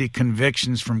 160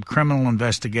 convictions from criminal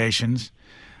investigations,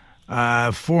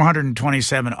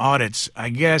 427 audits. I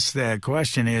guess the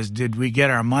question is, did we get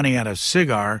our money out of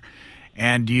SIGAR,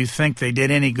 and do you think they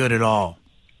did any good at all?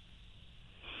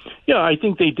 Yeah, I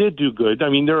think they did do good. I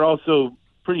mean, they're also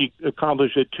pretty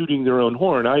accomplished at tooting their own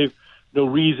horn. I have no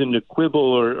reason to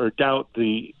quibble or doubt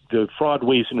the fraud,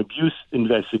 waste, and abuse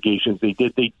investigations they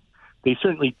did. They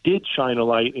certainly did shine a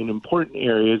light in important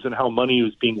areas and how money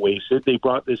was being wasted. They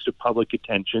brought this to public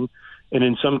attention, and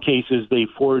in some cases, they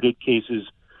forwarded cases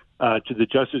to the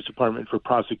Justice Department for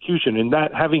prosecution. And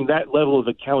that having that level of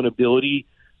accountability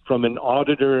from an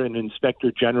auditor and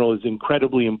inspector general is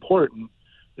incredibly important,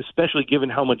 especially given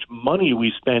how much money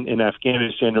we spent in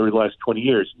Afghanistan over the last 20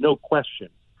 years. No question.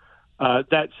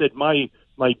 That said, my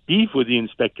beef with the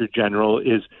inspector general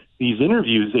is these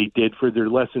interviews they did for their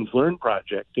Lessons Learned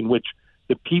project, in which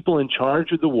the people in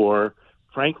charge of the war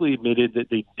frankly admitted that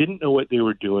they didn't know what they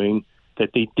were doing, that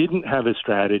they didn't have a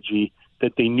strategy,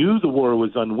 that they knew the war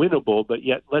was unwinnable, but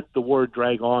yet let the war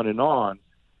drag on and on.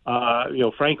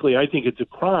 Frankly, I think it's a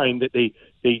crime that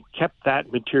they kept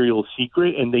that material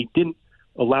secret and they didn't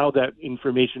allow that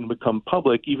information to become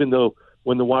public, even though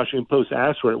when the Washington Post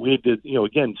asked for it, we had to,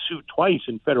 again, sue twice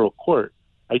in federal court.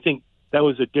 I think that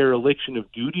was a dereliction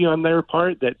of duty on their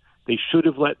part, that they should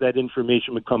have let that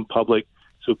information become public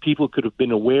so people could have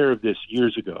been aware of this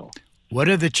years ago. What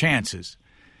are the chances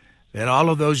that all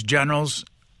of those generals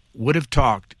would have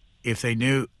talked if they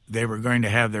knew they were going to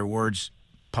have their words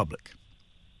public?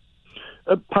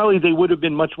 Probably they would have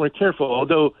been much more careful,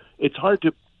 although it's hard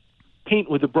to paint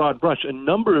with a broad brush. A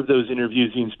number of those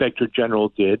interviews the Inspector General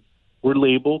did were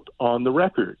labeled on the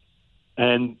record,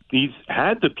 and these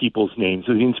had the people's names.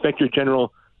 So the Inspector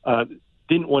General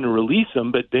didn't want to release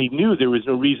them, but they knew there was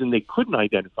no reason they couldn't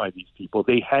identify these people.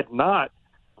 They had not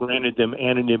granted them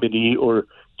anonymity or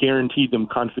guaranteed them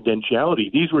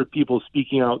confidentiality. These were people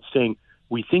speaking out saying,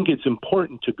 we think it's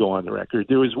important to go on the record.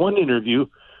 There was one interview,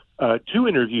 two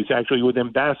interviews actually, with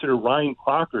Ambassador Ryan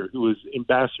Crocker, who was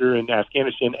ambassador in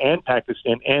Afghanistan and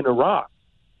Pakistan and Iraq.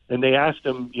 And they asked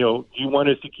him, do you want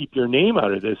us to keep your name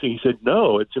out of this? And he said,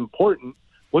 no, it's important.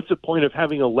 What's the point of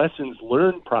having a lessons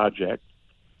learned project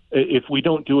if we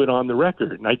don't do it on the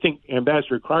record? And I think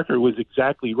Ambassador Crocker was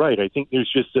exactly right. I think there's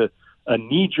just a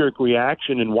knee-jerk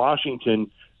reaction in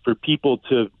Washington for people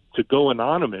to go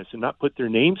anonymous and not put their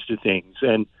names to things.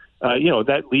 And,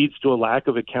 that leads to a lack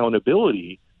of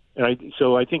accountability. And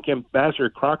so I think Ambassador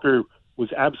Crocker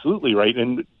was absolutely right,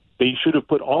 and they should have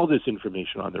put all this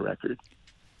information on the record.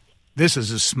 This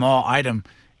is a small item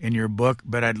in your book,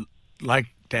 but I'd like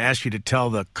to ask you to tell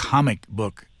the comic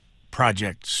book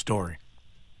project story.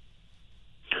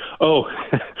 Oh,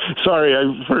 sorry.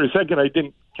 For a second, I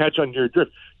didn't catch on your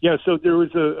drift. Yeah, so there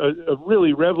was a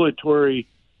really revelatory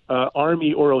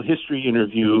Army oral history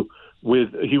interview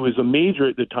he was a major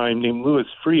at the time named Louis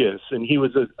Frias, and he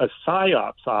was a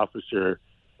PSYOPs officer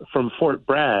from Fort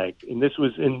Bragg. And this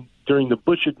was during the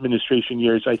Bush administration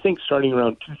years, I think starting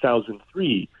around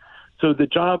 2003. So the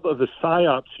job of a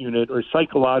PSYOPs unit or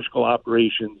psychological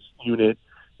operations unit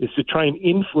is to try and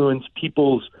influence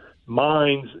people's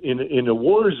minds in a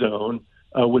war zone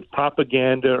with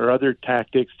propaganda or other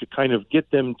tactics to kind of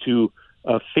get them to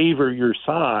favor your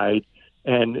side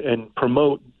and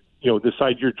promote, the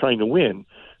side you're trying to win.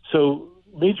 So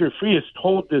Major Frias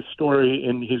told this story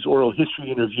in his oral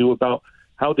history interview about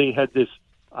how they had this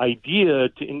idea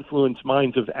to influence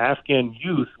minds of Afghan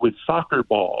youth with soccer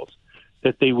balls,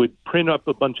 that they would print up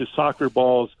a bunch of soccer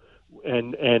balls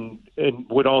and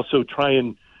would also try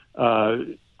and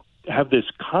have this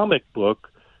comic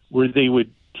book where they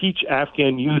would teach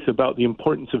Afghan youth about the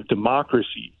importance of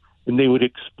democracy. And they would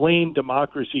explain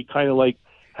democracy kind of like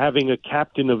having a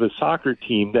captain of a soccer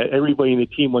team, that everybody in the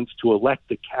team wants to elect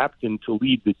the captain to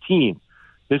lead the team.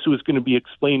 This was going to be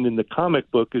explained in the comic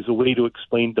book as a way to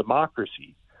explain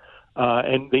democracy.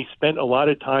 And they spent a lot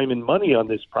of time and money on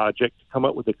this project to come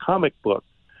up with a comic book.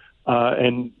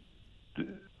 And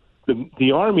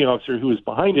the Army officer who was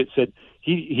behind it said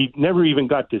he never even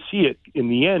got to see it in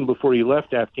the end before he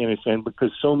left Afghanistan,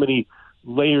 because so many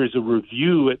layers of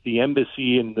review at the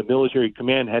embassy and the military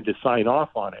command had to sign off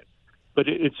on it. But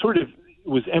it sort of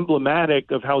was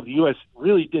emblematic of how the U.S.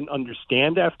 really didn't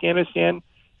understand Afghanistan.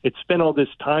 It spent all this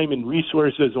time and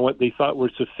resources on what they thought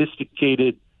were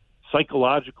sophisticated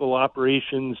psychological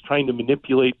operations, trying to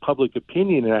manipulate public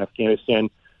opinion in Afghanistan,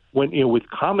 when with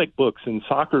comic books and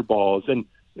soccer balls, and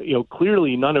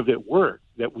clearly none of it worked.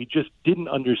 That we just didn't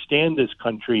understand this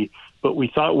country, but we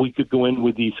thought we could go in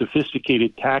with these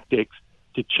sophisticated tactics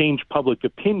to change public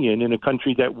opinion in a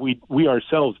country that we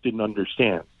ourselves didn't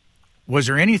understand. Was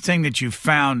there anything that you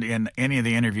found in any of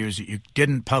the interviews that you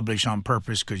didn't publish on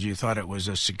purpose because you thought it was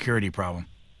a security problem?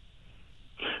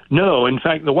 No. In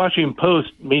fact, the Washington Post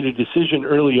made a decision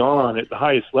early on at the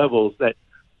highest levels that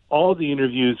all the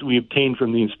interviews we obtained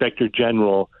from the Inspector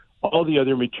General, all the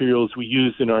other materials we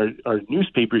used in our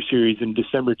newspaper series in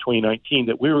December 2019,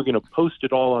 that we were going to post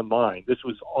it all online. This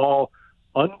was all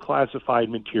unclassified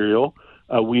material.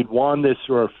 We'd won this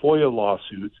through our FOIA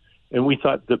lawsuits, and we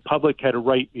thought the public had a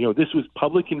right, this was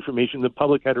public information, the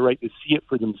public had a right to see it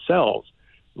for themselves.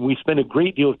 And we spent a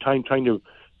great deal of time trying to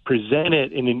present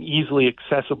it in an easily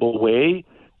accessible way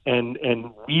and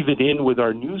weave it in with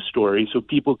our news story so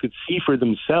people could see for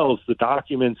themselves the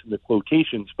documents and the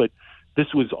quotations. But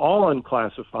this was all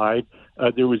unclassified.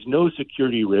 There was no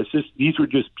security risks. These were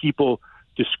just people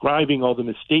describing all the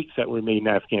mistakes that were made in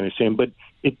Afghanistan, but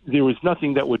there was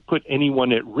nothing that would put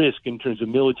anyone at risk in terms of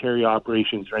military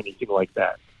operations or anything like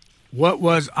that. What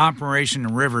was Operation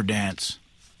Riverdance?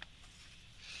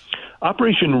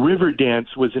 Operation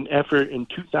Riverdance was an effort in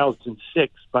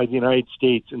 2006 by the United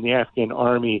States and the Afghan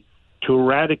army to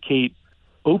eradicate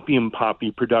opium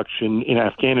poppy production in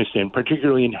Afghanistan,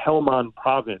 particularly in Helmand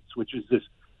province, which is this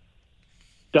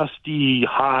dusty,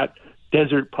 hot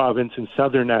desert province in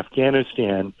southern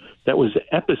Afghanistan that was the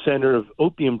epicenter of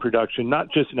opium production,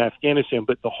 not just in Afghanistan,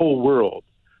 but the whole world.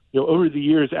 Over the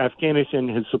years, Afghanistan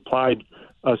has supplied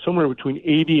somewhere between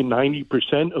 80 and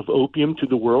 90% of opium to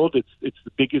the world. It's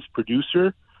the biggest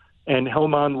producer, and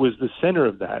Helmand was the center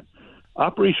of that.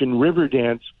 Operation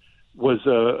Riverdance was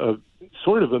a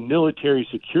sort of a military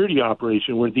security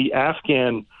operation where the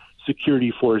Afghan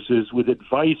security forces, with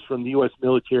advice from the U.S.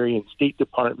 military and State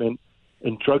Department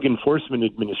and Drug Enforcement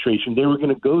Administration, they were going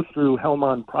to go through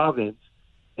Helmand province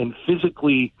and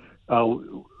physically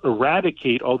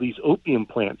eradicate all these opium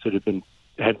plants that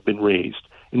had been raised.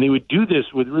 And they would do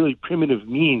this with really primitive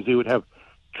means. They would have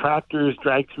tractors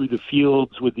drag through the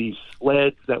fields with these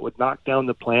sleds that would knock down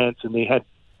the plants, and they had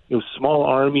small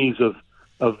armies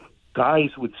of guys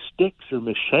with sticks or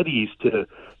machetes to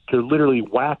literally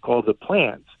whack all the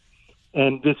plants.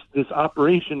 And this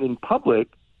operation in public,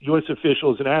 U.S.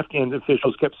 officials and Afghan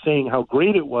officials kept saying how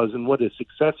great it was and what a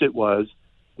success it was.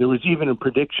 There was even a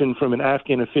prediction from an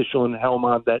Afghan official in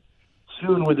Helmand that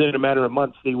soon, within a matter of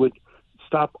months, they would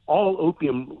stop all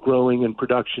opium growing and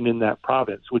production in that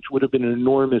province, which would have been an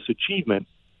enormous achievement.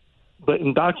 But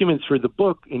in documents for the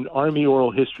book, in Army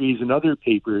oral histories and other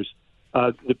papers,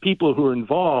 the people who were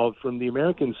involved from the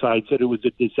American side said it was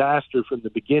a disaster from the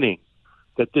beginning,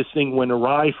 that this thing went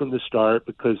awry from the start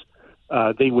because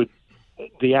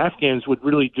the Afghans would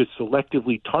really just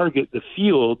selectively target the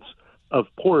fields of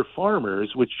poor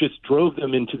farmers, which just drove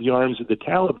them into the arms of the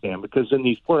Taliban, because then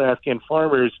these poor Afghan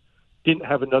farmers didn't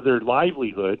have another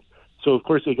livelihood. So, of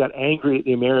course, they got angry at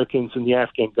the Americans and the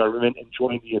Afghan government and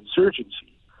joined the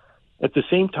insurgency. At the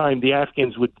same time, the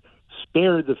Afghans would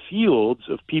spare the fields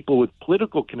of people with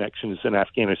political connections in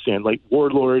Afghanistan, like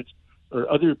warlords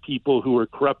or other people who were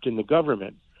corrupt in the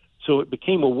government. So it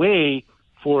became a way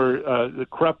for the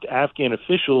corrupt Afghan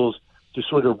officials to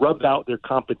sort of rub out their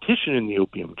competition in the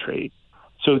opium trade.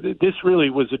 So this really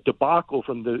was a debacle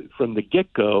from the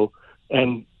get-go,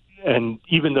 and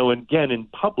even though, again, in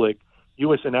public,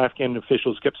 U.S. and Afghan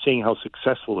officials kept saying how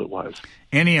successful it was.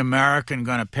 Any American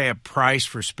going to pay a price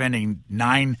for spending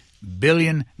 $9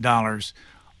 billion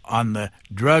on the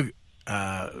drug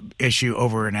issue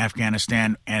over in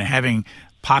Afghanistan and having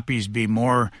poppies be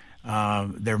more,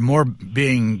 they're more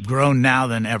being grown now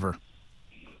than ever?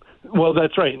 Well,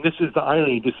 that's right. And this is the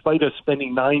irony. Despite us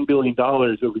spending $9 billion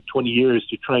over 20 years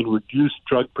to try and reduce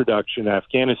drug production in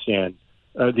Afghanistan,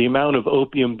 the amount of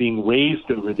opium being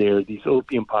raised over there, these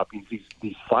opium poppies,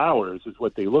 these flowers is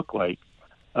what they look like,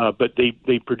 but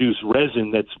they produce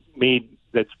resin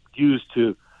that's used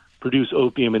to produce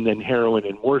opium and then heroin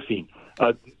and morphine.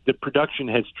 The production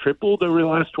has tripled over the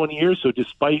last 20 years, so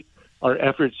despite our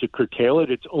efforts to curtail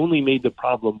it, it's only made the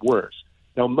problem worse.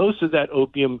 Now, most of that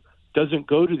opium doesn't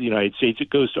go to the United States. It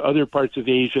goes to other parts of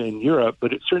Asia and Europe,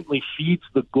 but it certainly feeds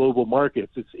the global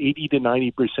markets. It's 80 to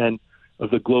 90% of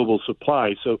the global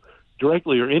supply. So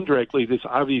directly or indirectly, this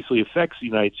obviously affects the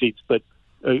United States, but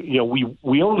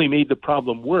we only made the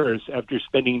problem worse after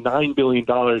spending $9 billion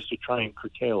to try and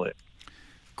curtail it.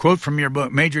 Quote from your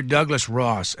book, Major Douglas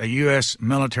Ross, a U.S.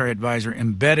 military advisor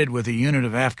embedded with a unit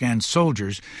of Afghan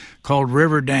soldiers, called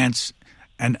Riverdance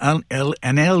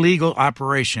an illegal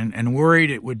operation and worried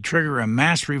it would trigger a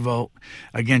mass revolt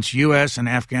against U.S. and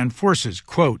Afghan forces.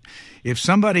 Quote, if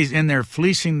somebody's in there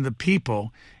fleecing the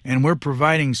people and we're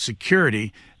providing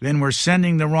security, then we're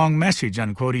sending the wrong message,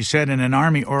 unquote, he said in an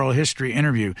Army oral history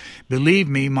interview. Believe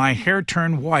me, my hair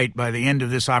turned white by the end of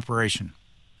this operation.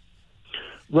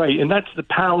 Right, and that's the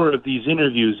power of these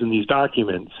interviews and these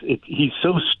documents. He's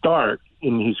so stark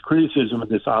in his criticism of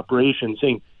this operation,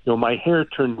 saying, my hair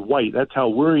turned white. That's how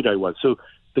worried I was. So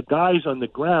the guys on the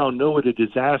ground know what a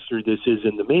disaster this is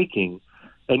in the making.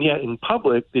 And yet in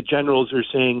public, the generals are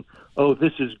saying, oh,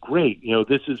 this is great.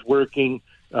 This is working.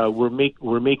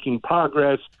 We're making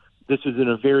progress. This is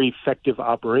a very effective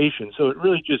operation. So it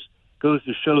really just goes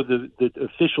to show that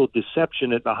official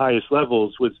deception at the highest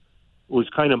levels was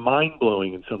kind of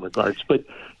mind-blowing in some regards. But,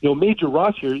 Major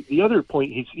Ross here, the other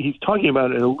point, he's talking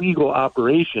about an illegal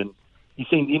operation. He's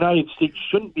saying the United States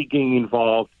shouldn't be getting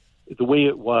involved the way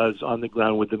it was on the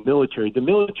ground with the military. The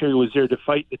military was there to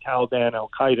fight the Taliban,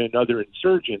 Al-Qaeda, and other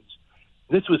insurgents.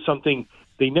 This was something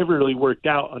they never really worked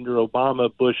out under Obama,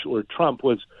 Bush, or Trump,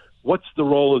 was what's the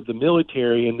role of the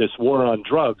military in this war on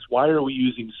drugs? Why are we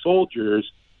using soldiers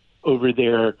over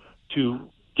there to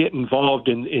get involved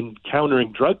in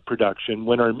countering drug production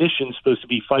when our mission is supposed to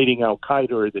be fighting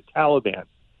Al-Qaeda or the Taliban?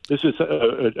 This is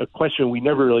a question we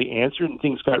never really answered, and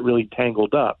things got really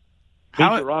tangled up.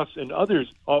 Major Ross and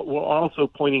others were also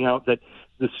pointing out that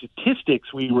the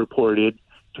statistics we reported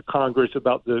to Congress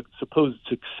about the supposed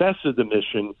success of the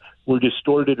mission were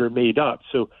distorted or made up.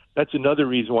 So that's another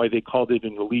reason why they called it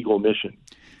an illegal mission.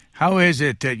 How is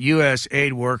it that U.S.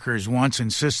 aid workers once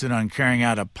insisted on carrying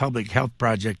out a public health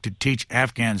project to teach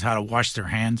Afghans how to wash their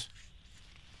hands?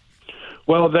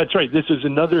 Well, that's right. This is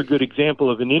another good example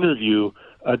of an interview.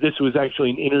 This was actually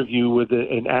an interview with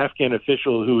an Afghan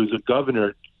official who is a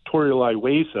governor, Torilai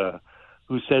Wesa,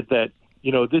 who said that,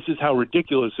 this is how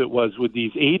ridiculous it was with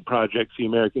these aid projects the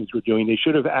Americans were doing. They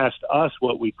should have asked us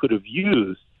what we could have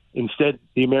used. Instead,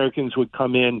 the Americans would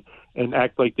come in and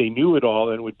act like they knew it all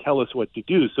and would tell us what to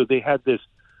do. So they had this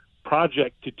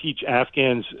project to teach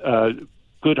Afghans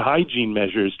good hygiene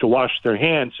measures, to wash their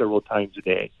hands several times a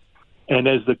day. And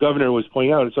as the governor was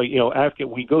pointing out, it's like,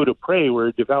 we go to pray.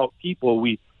 We're devout people.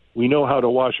 We know how to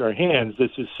wash our hands.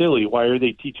 This is silly. Why are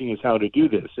they teaching us how to do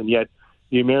this? And yet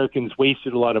the Americans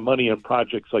wasted a lot of money on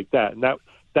projects like that. And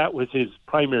that was his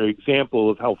primary example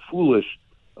of how foolish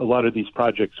a lot of these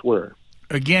projects were.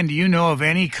 Again, do you know of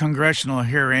any congressional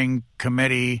hearing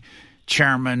committee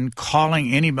chairman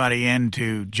calling anybody in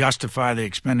to justify the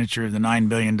expenditure of the $9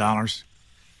 billion?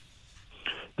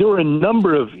 There were a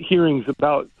number of hearings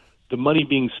about the money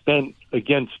being spent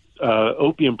against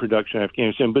opium production in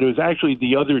Afghanistan, but it was actually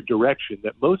the other direction,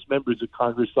 that most members of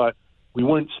Congress thought we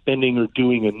weren't spending or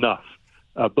doing enough,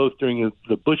 both during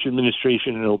the Bush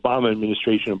administration and Obama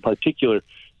administration in particular.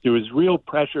 There was real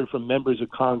pressure from members of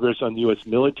Congress on the U.S.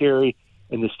 military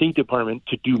and the State Department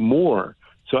to do more.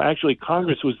 So actually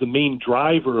Congress was the main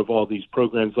driver of all these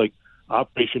programs like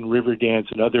Operation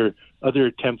Riverdance and other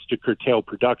attempts to curtail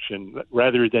production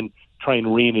rather than try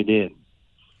and rein it in.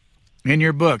 In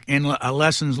your book, in a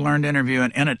lessons learned interview,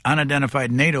 an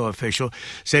unidentified NATO official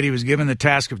said he was given the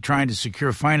task of trying to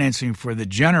secure financing for the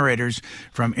generators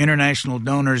from international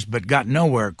donors, but got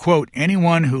nowhere. Quote,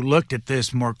 anyone who looked at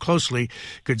this more closely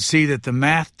could see that the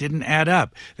math didn't add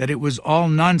up, that it was all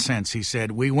nonsense, he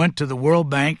said. We went to the World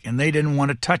Bank and they didn't want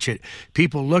to touch it.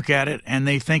 People look at it and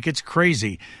they think it's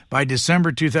crazy. By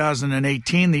December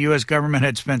 2018, the U.S. government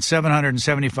had spent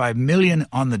 $775 million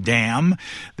on the dam,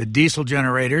 the diesel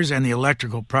generators, and the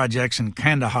electrical projects in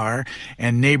Kandahar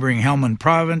and neighboring Helmand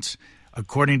province,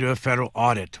 according to a federal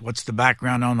audit. What's the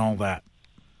background on all that?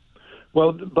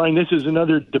 Well, Brian, this is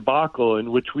another debacle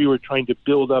in which we were trying to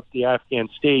build up the Afghan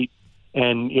state,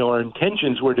 and our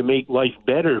intentions were to make life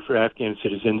better for Afghan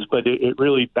citizens, but it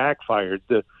really backfired.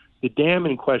 The dam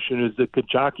in question is the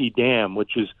Kajaki Dam,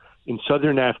 which is in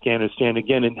southern Afghanistan,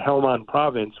 again in Helmand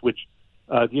province, which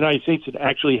the United States had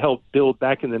actually helped build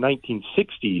back in the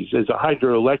 1960s as a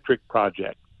hydroelectric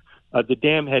project. The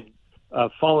dam had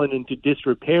fallen into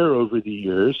disrepair over the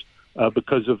years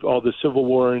because of all the civil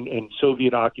war and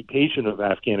Soviet occupation of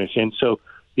Afghanistan. So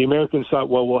the Americans thought,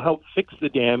 well, we'll help fix the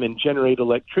dam and generate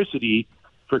electricity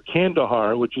for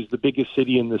Kandahar, which is the biggest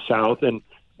city in the south, and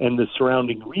the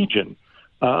surrounding region.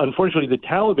 Unfortunately, the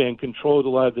Taliban controlled a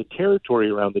lot of the territory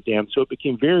around the dam, so it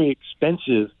became very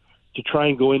expensive to try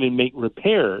and go in and make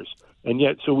repairs. And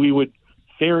yet, so we would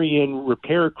ferry in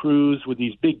repair crews with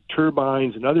these big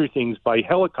turbines and other things by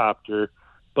helicopter,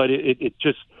 but it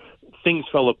just, things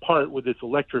fell apart with this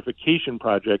electrification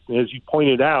project. And as you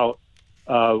pointed out,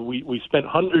 we spent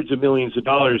hundreds of millions of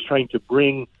dollars trying to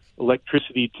bring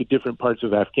electricity to different parts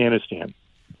of Afghanistan.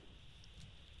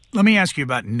 Let me ask you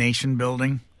about nation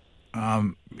building.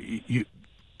 Page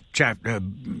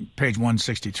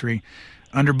 163.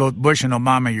 Under both Bush and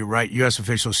Obama, you write, U.S.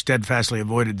 officials steadfastly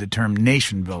avoided the term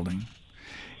nation building.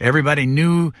 Everybody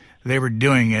knew they were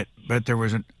doing it, but there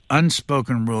was an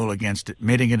unspoken rule against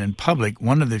admitting it in public.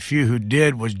 One of the few who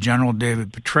did was General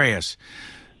David Petraeus.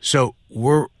 So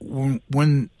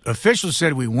when officials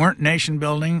said we weren't nation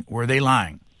building, were they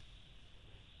lying?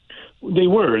 They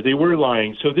were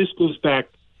lying. So this goes back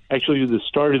actually to the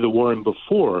start of the war and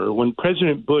before. When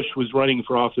President Bush was running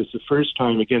for office the first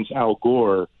time against Al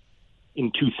Gore in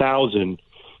 2000,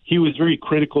 he was very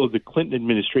critical of the Clinton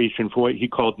administration for what he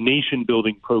called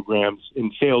nation-building programs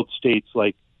in failed states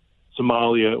like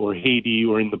Somalia or Haiti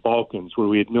or in the Balkans where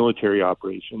we had military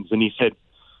operations. And he said,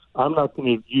 I'm not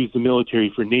going to use the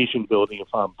military for nation-building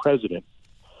if I'm president.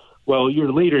 Well, a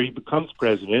year later, he becomes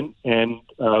president, and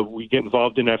we get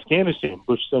involved in Afghanistan.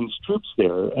 Bush sends troops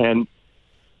there. And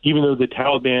even though the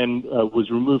Taliban was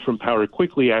removed from power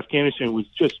quickly, Afghanistan was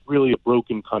just really a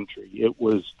broken country. It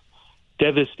was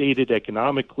devastated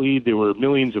economically. There were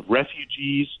millions of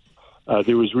refugees.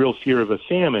 There was real fear of a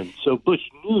famine. So Bush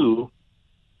knew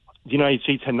the United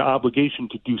States had an obligation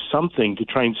to do something to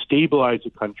try and stabilize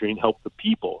the country and help the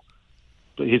people.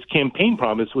 But his campaign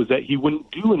promise was that he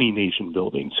wouldn't do any nation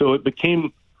building. So it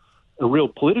became a real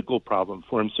political problem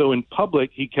for him. So in public,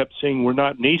 he kept saying, we're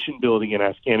not nation building in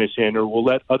Afghanistan, or we'll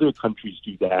let other countries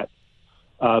do that.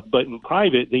 But in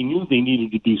private, they knew they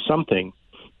needed to do something.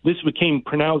 This became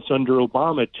pronounced under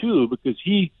Obama, too, because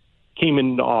he came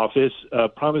into office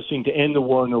promising to end the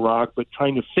war in Iraq, but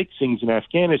trying to fix things in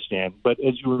Afghanistan. But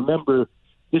as you remember,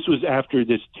 this was after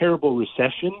this terrible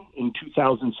recession in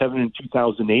 2007 and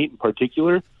 2008 in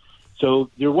particular. So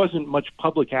there wasn't much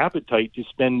public appetite to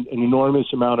spend an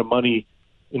enormous amount of money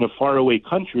in a faraway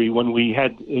country when we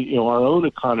had, our own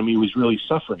economy was really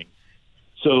suffering.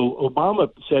 So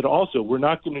Obama said also, we're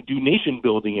not going to do nation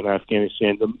building in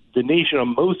Afghanistan. The nation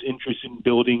I'm most interested in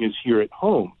building is here at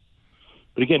home.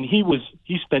 But again,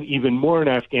 he spent even more in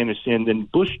Afghanistan than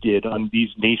Bush did on these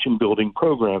nation building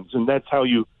programs. And that's how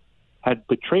you had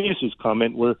Petraeus'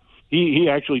 comment where he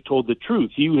actually told the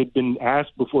truth. He had been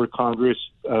asked before Congress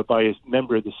by a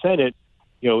member of the Senate.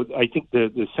 I think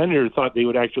the senator thought they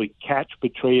would actually catch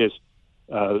Petraeus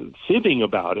fibbing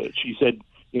about it. She said,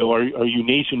 are you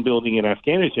nation building in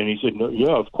Afghanistan? He said, no,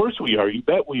 yeah, of course we are. You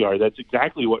bet we are. That's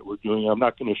exactly what we're doing. I'm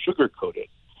not going to sugarcoat it.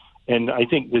 And I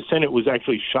think the Senate was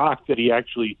actually shocked that he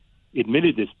actually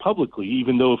admitted this publicly,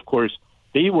 even though, of course,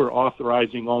 they were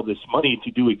authorizing all this money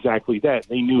to do exactly that.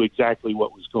 They knew exactly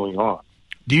what was going on.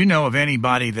 Do you know of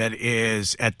anybody that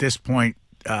is, at this point,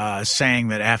 saying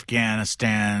that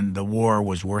Afghanistan, the war,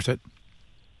 was worth it?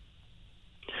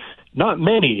 Not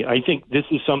many. I think this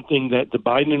is something that the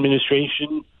Biden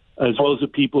administration, as well as the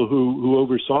people who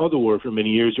oversaw the war for many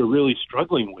years, are really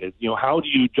struggling with. How do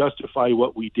you justify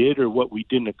what we did or what we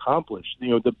didn't accomplish?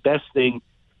 The best thing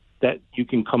that you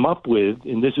can come up with,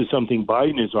 and this is something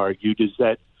Biden has argued, is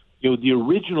that the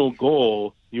original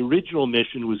goal the original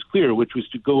mission was clear, which was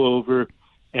to go over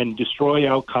and destroy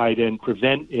al-Qaeda and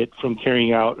prevent it from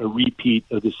carrying out a repeat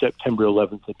of the September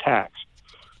 11th attacks.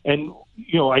 And,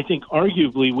 I think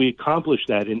arguably we accomplished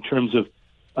that in terms of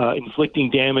inflicting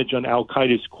damage on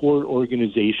al-Qaeda's core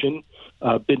organization.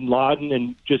 Bin Laden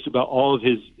and just about all of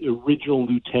his original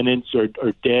lieutenants are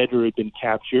dead or had been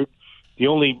captured. The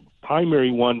only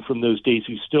primary one from those days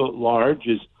who's still at large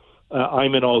is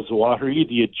Ayman al-Zawahiri,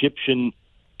 the Egyptian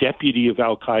deputy of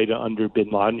al-Qaeda under bin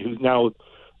Laden, who's now,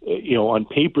 on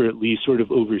paper at least, sort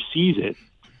of oversees it.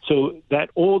 So that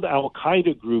old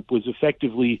al-Qaeda group was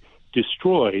effectively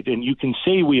destroyed, and you can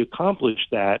say we accomplished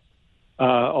that,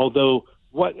 although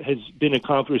what has been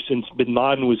accomplished since bin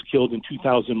Laden was killed in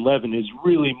 2011 is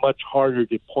really much harder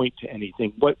to point to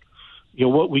anything.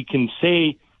 What we can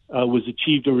say was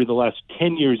achieved over the last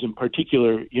 10 years in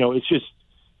particular,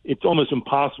 it's almost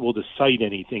impossible to cite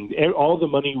anything. All the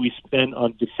money we spent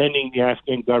on defending the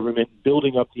Afghan government,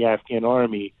 building up the Afghan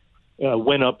army,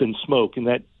 went up in smoke. And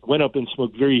that went up in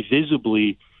smoke very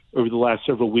visibly over the last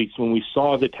several weeks when we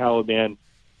saw the Taliban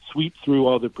sweep through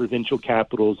all the provincial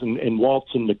capitals and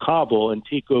waltz into Kabul and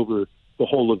take over the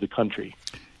whole of the country.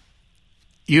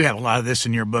 You have a lot of this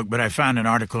in your book, but I found an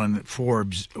article in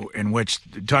Forbes in which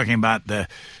talking about the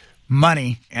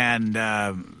money, and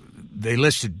they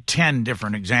listed 10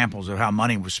 different examples of how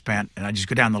money was spent, and I just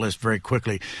go down the list very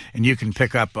quickly, and you can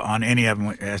pick up on any of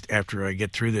them after I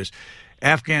get through this.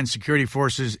 Afghan security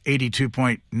forces,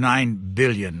 $82.9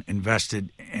 billion invested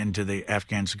into the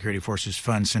Afghan security forces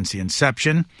fund since the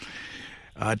inception.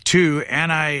 2,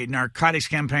 anti-narcotics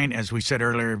campaign, as we said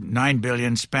earlier, $9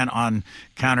 billion spent on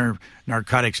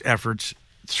counter-narcotics efforts.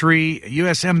 3,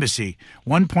 U.S. Embassy,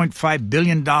 $1.5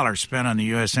 billion spent on the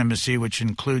U.S. Embassy, which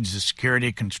includes the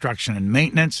security, construction, and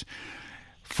maintenance.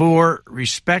 4,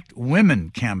 Respect Women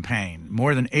campaign,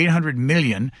 more than $800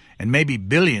 million and maybe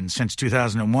billions since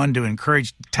 2001 to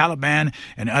encourage Taliban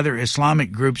and other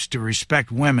Islamic groups to respect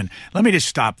women. Let me just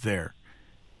stop there.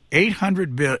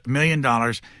 $800 million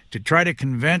to try to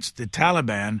convince the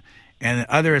Taliban and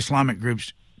other Islamic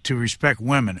groups to respect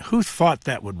women. Who thought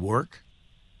that would work?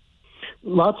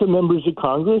 Lots of members of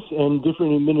Congress and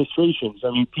different administrations.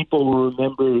 I mean, people will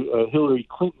remember Hillary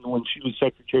Clinton when she was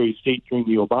Secretary of State during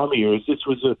the Obama years. This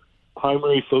was a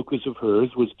primary focus of hers,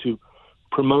 was to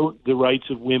promote the rights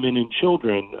of women and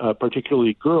children,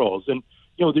 particularly girls. And,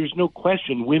 there's no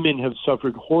question women have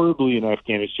suffered horribly in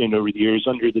Afghanistan over the years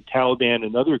under the Taliban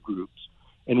and other groups.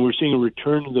 And we're seeing a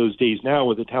return to those days now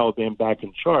with the Taliban back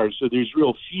in charge. So there's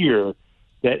real fear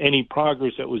that any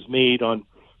progress that was made on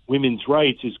women's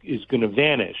rights is going to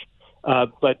vanish.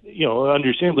 But,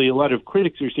 understandably, a lot of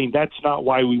critics are saying that's not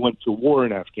why we went to war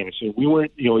in Afghanistan. We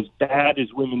weren't, as bad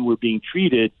as women were being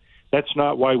treated. That's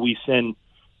not why we send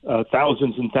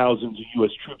thousands and thousands of U.S.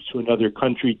 troops to another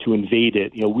country to invade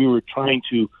it. We were trying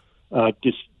to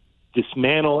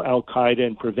dismantle al-Qaeda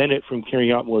and prevent it from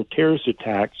carrying out more terrorist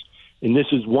attacks. And this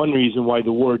is one reason why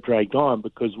the war dragged on,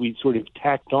 because we sort of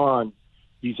tacked on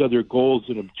these other goals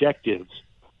and objectives,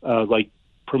 like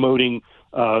promoting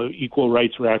equal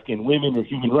rights for Afghan women or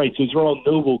human rights. Those are all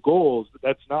noble goals, but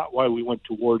that's not why we went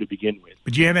to war to begin with.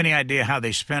 But do you have any idea how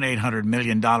they spent $800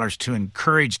 million to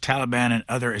encourage Taliban and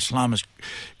other Islamist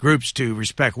groups to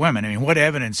respect women? I mean, what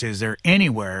evidence is there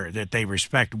anywhere that they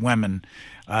respect women,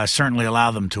 certainly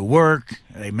allow them to work,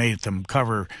 they made them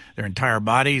cover their entire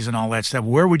bodies and all that stuff?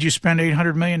 Where would you spend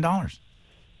 $800 million?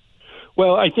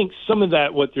 Well, I think some of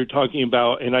that, what they're talking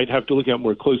about, and I'd have to look at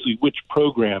more closely which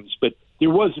programs, but there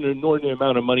was an inordinate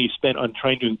amount of money spent on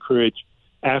trying to encourage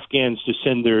Afghans to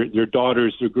send their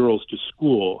daughters, their girls to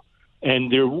school.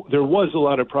 And there was a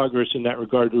lot of progress in that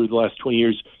regard over the last 20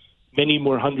 years. Many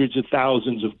more hundreds of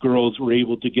thousands of girls were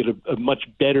able to get a much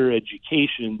better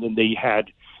education than they had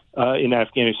in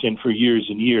Afghanistan for years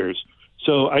and years.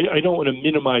 So I don't want to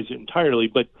minimize it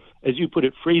entirely, but as you put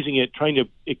it, phrasing it, trying to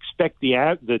expect the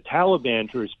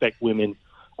Taliban to respect women,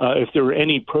 if there were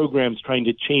any programs trying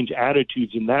to change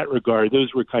attitudes in that regard,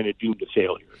 those were kind of doomed to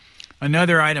failure.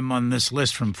 Another item on this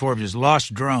list from Forbes is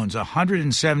lost drones,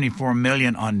 $174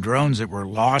 million on drones that were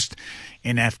lost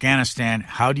in Afghanistan.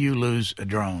 How do you lose a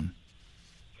drone?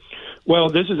 Well,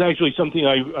 this is actually something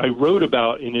I wrote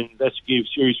about in an investigative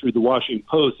series for the Washington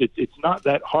Post. It's not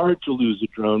that hard to lose a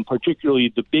drone,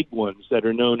 particularly the big ones that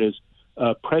are known as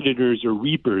predators or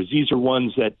reapers. These are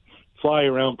ones that fly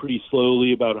around pretty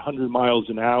slowly, about 100 miles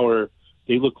an hour.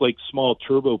 They look like small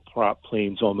turboprop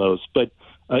planes almost. But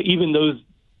even though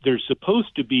they're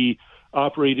supposed to be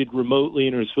operated remotely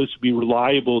and are supposed to be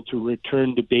reliable to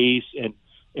return to base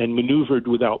and maneuvered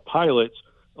without pilots,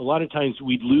 a lot of times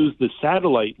we'd lose the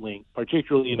satellite link,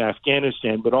 particularly in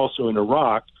Afghanistan, but also in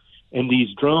Iraq. and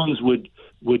these drones would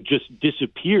just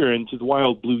disappear into the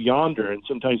wild blue yonder, and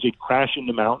sometimes they'd crash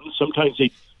into mountains, sometimes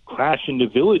they'd crash into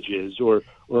villages or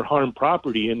harm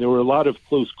property, and there were a lot of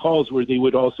close calls where they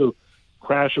would also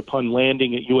crash upon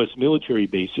landing at U.S. military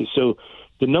bases. So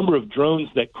the number of drones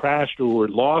that crashed or were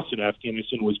lost in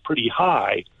Afghanistan was pretty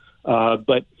high,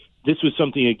 but this was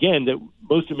something, again, that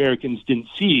most Americans didn't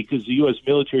see because the U.S.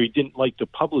 military didn't like to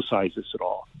publicize this at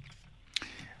all.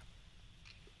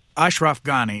 Ashraf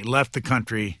Ghani left the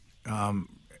country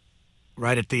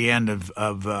right at the end of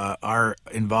our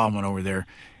involvement over there,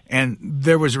 and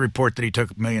there was a report that he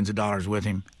took millions of dollars with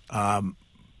him.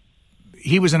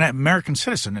 He was an American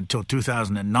citizen until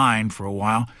 2009 for a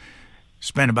while,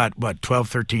 spent about, 12,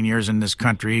 13 years in this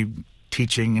country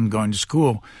teaching and going to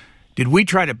school. Did we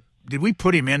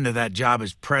put him into that job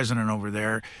as president over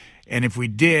there? And if we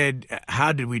did,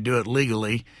 how did we do it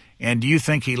legally? And do you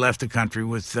think he left the country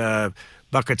with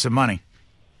buckets of money?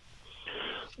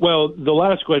 Well, the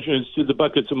last question is to the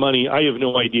buckets of money. I have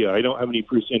no idea. I don't have any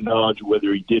first-hand knowledge of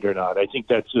whether he did or not. I think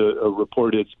that's a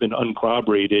report that's been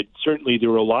uncorroborated. Certainly,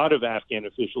 there were a lot of Afghan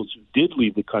officials who did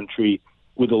leave the country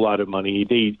with a lot of money.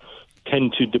 They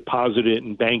tend to deposit it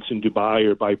in banks in Dubai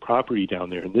or buy property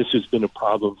down there. And this has been a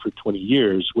problem for 20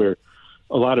 years where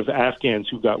a lot of Afghans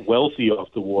who got wealthy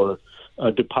off the war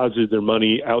deposited their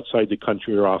money outside the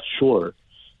country or offshore.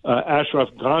 Ashraf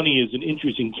Ghani is an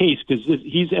interesting case because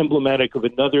he's emblematic of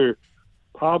another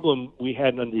problem we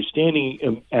had in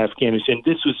understanding Afghanistan.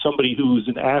 This was somebody who was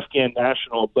an Afghan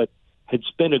national but had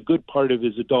spent a good part of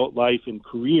his adult life and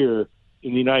career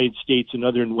in the United States and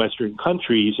other Western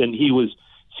countries, and he was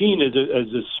seen as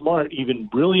a smart, even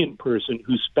brilliant person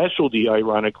whose specialty,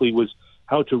 ironically, was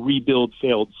how to rebuild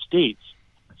failed states.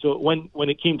 So when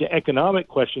it came to economic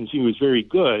questions, he was very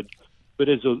good. But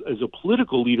as a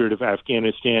political leader of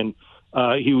Afghanistan,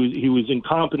 he was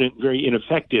incompetent, very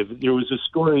ineffective. There was a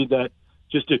story that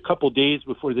just a couple days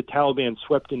before the Taliban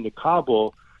swept into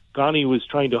Kabul, Ghani was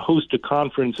trying to host a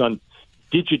conference on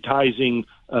digitizing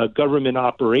government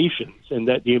operations, and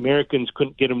that the Americans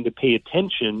couldn't get him to pay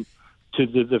attention to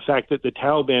the fact that the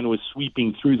Taliban was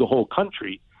sweeping through the whole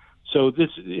country. So this,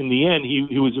 in the end,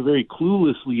 he was a very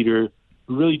clueless leader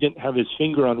who really didn't have his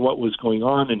finger on what was going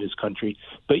on in his country.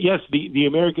 But yes, the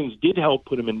Americans did help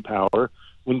put him in power.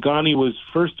 When Ghani was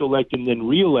first elected and then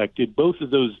reelected, both of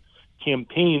those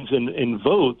campaigns and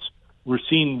votes were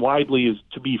seen widely as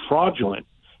to be fraudulent.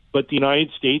 But the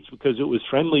United States, because it was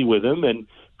friendly with him, and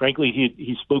frankly,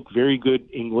 he spoke very good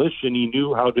English and he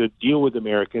knew how to deal with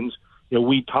Americans,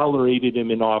 we tolerated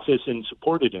him in office and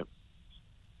supported him.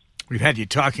 We've had you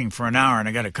talking for an hour, and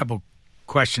I got a couple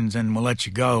questions, and we'll let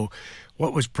you go.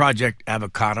 What was Project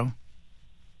Avocado?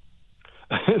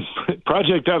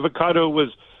 Project Avocado was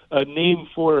a name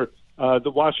for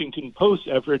the Washington Post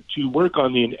effort to work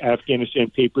on the Afghanistan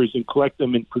Papers and collect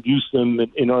them and produce them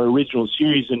in our original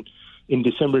series in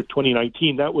December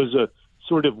 2019. That was a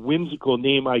sort of whimsical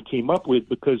name I came up with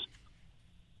because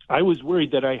I was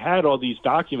worried that I had all these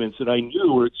documents that I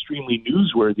knew were extremely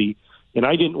newsworthy, and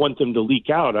I didn't want them to leak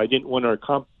out. I didn't want our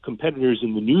competitors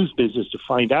in the news business to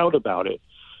find out about it.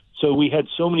 So we had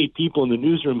so many people in the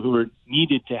newsroom who were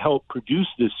needed to help produce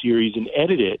this series and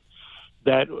edit it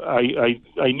that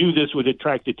I knew this would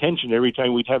attract attention every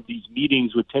time we'd have these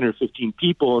meetings with 10 or 15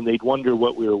 people, and they'd wonder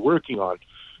what we were working on.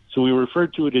 So we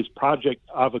referred to it as Project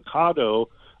Avocado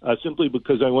simply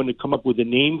because I wanted to come up with a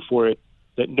name for it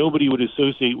that nobody would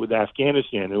associate with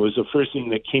Afghanistan. It was the first thing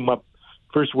that came up,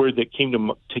 first word that came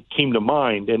to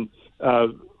mind. And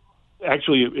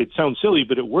actually, it sounds silly,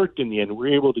 but it worked in the end. We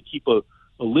were able to keep a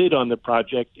lid on the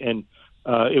project, and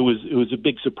it was a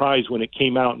big surprise when it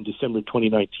came out in December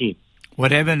 2019.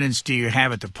 What evidence do you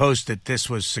have at the Post that this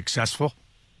was successful?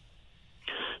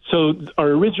 So our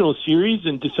original series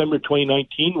in December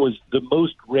 2019 was the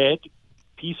most read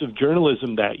piece of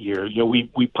journalism that year.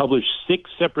 We published 6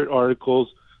 separate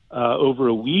articles over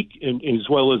a week, and as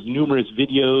well as numerous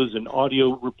videos and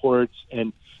audio reports.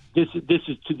 And this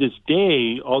is to this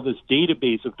day, all this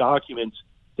database of documents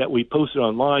that we posted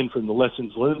online from the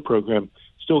Lessons Learned program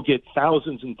still get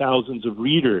thousands and thousands of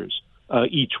readers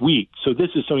each week. So this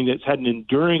is something that's had an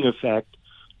enduring effect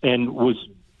and was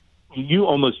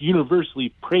almost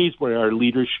universally praised by our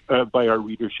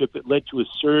readership. It led to a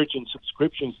surge in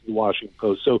subscriptions to the Washington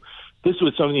Post. So this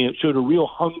was something that showed a real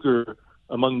hunger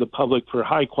among the public for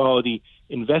high-quality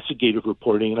investigative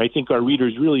reporting. And I think our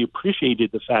readers really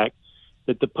appreciated the fact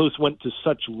that the Post went to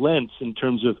such lengths in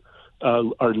terms of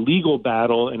our legal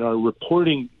battle and our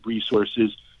reporting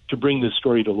resources to bring this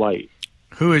story to light.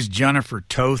 Who is Jennifer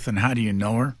Toth, and how do you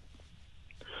know her?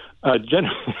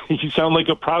 You sound like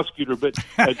a prosecutor, but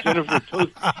Jennifer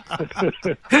Toth.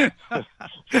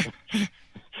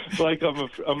 Like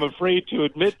I'm afraid to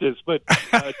admit this, but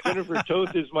Jennifer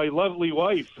Toth is my lovely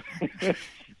wife,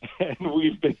 and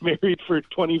we've been married for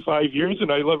 25 years,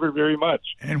 and I love her very much.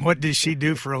 And what does she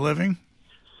do for a living?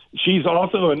 She's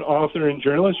also an author and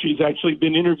journalist. She's actually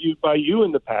been interviewed by you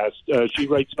in the past. She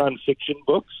writes nonfiction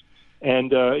books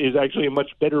and is actually a much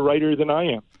better writer than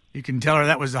I am. You can tell her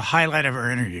that was the highlight of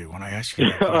her interview when I asked you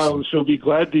that question. She'll be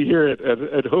glad to hear it,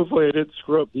 and hopefully I didn't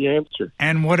screw up the answer.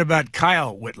 And what about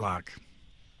Kyle Whitlock?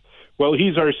 Well,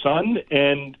 he's our son,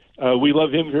 and we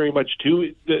love him very much,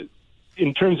 too.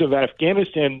 In terms of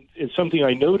Afghanistan, it's something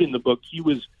I note in the book. He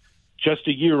was just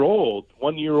 1 year old.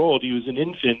 He was an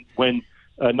infant when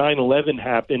 9/11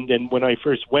 happened, and when I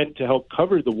first went to help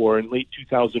cover the war in late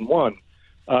 2001.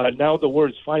 Now the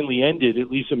war's finally ended,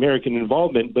 at least American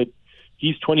involvement, but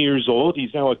he's 20 years old.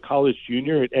 He's now a college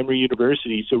junior at Emory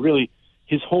University. So really,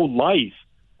 his whole life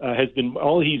has been,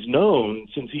 all he's known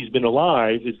since he's been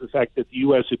alive is the fact that the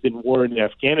U.S. had been warring in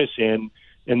Afghanistan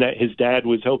and that his dad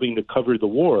was helping to cover the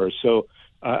war. So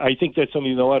I think that's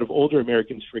something that a lot of older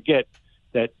Americans forget,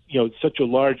 that, such a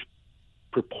large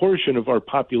proportion of our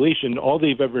population, all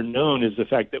they've ever known is the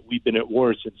fact that we've been at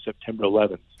war since September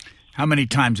 11th. How many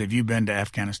times have you been to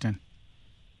Afghanistan?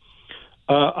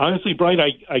 Honestly, Brian,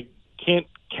 I can't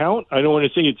count. I don't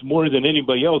want to say it's more than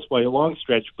anybody else by a long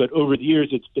stretch, but over the years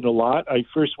it's been a lot. I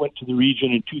first went to the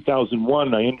region in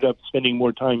 2001. I ended up spending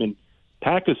more time in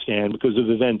Pakistan because of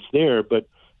events there, but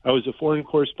I was a foreign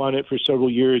correspondent for several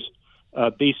years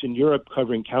based in Europe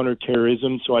covering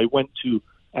counterterrorism, so I went to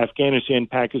Afghanistan,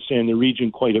 Pakistan, the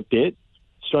region quite a bit.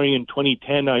 Starting in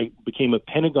 2010, I became a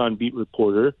Pentagon beat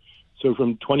reporter. So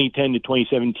from 2010 to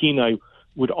 2017, I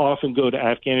would often go to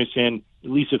Afghanistan at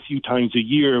least a few times a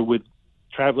year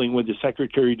traveling with the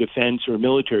Secretary of Defense or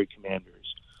military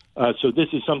commanders. So this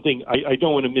is something I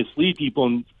don't want to mislead people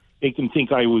and make them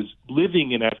think I was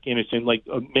living in Afghanistan like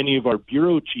many of our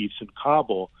bureau chiefs in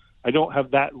Kabul. I don't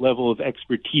have that level of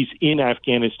expertise in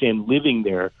Afghanistan living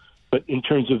there. But in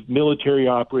terms of military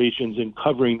operations and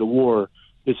covering the war,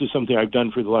 this is something I've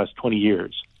done for the last 20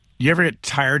 years. You ever get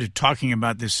tired of talking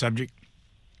about this subject?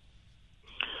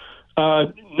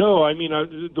 No. I mean,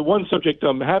 the one subject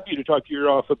I'm happy to talk your ear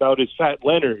off about is Fat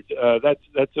Leonard.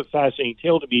 That's a fascinating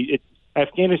tale to me.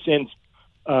 Afghanistan's,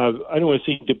 I don't want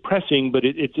to say depressing, but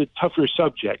it's a tougher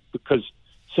subject because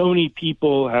so many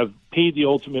people have paid the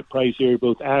ultimate price there,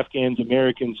 both Afghans,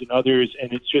 Americans, and others,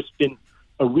 and it's just been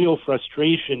a real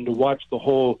frustration to watch the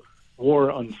whole war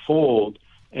unfold.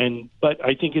 But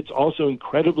I think it's also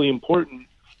incredibly important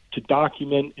to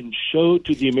document and show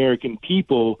to the American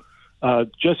people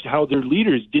just how their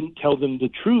leaders didn't tell them the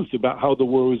truth about how the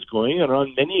war was going, and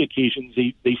on many occasions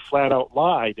they flat out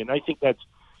lied. And I think that's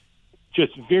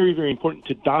just very, very important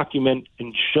to document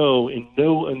and show in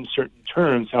no uncertain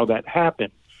terms how that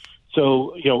happened.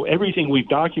 So, everything we've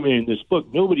documented in this book,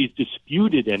 nobody's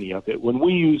disputed any of it. When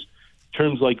we use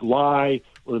terms like lie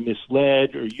or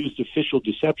misled or used official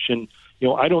deception,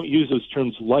 I don't use those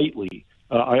terms lightly.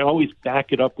 I always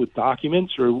back it up with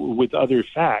documents or with other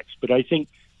facts. But I think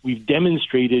we've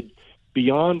demonstrated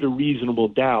beyond a reasonable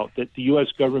doubt that the U.S.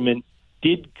 government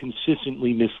did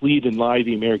consistently mislead and lie to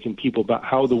the American people about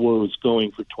how the war was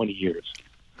going for 20 years.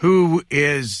 Who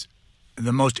is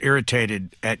the most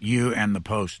irritated at you and the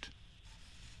Post?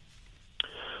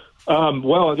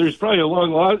 Well, there's probably a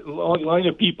long line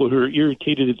of people who are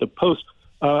irritated at the Post.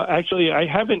 Actually, I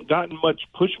haven't gotten much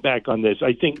pushback on this.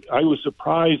 I think I was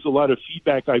surprised a lot of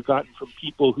feedback I've gotten from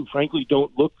people who, frankly,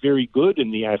 don't look very good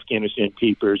in the Afghanistan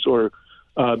Papers or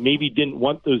maybe didn't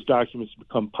want those documents to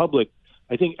become public.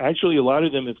 I think actually a lot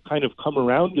of them have kind of come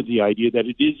around to the idea that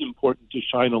it is important to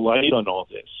shine a light on all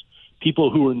this.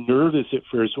 People who were nervous at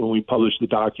first when we published the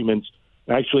documents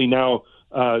actually now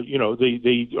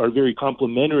they are very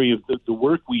complimentary of the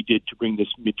work we did to bring this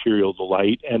material to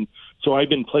light. And so I've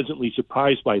been pleasantly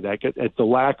surprised by that, at the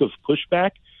lack of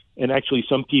pushback, and actually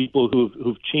some people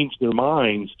who've changed their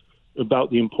minds about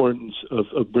the importance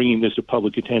of bringing this to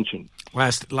public attention.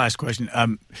 Last question.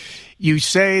 You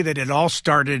say that it all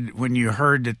started when you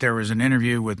heard that there was an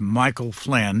interview with Michael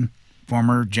Flynn,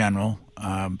 former general,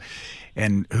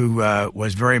 and who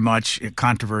was very much a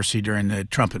controversy during the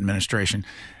Trump administration.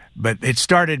 But it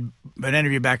started an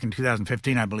interview back in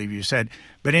 2015, I believe you said.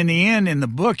 But in the end, in the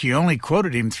book, you only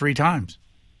quoted him 3 times.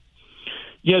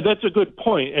 Yeah, that's a good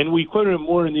point. And we quoted him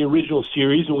more in the original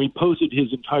series, and we posted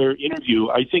his entire interview.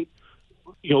 I think,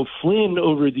 Flynn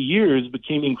over the years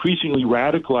became increasingly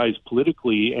radicalized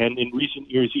politically, and in recent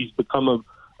years he's become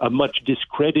a much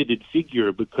discredited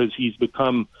figure because he's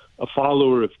become a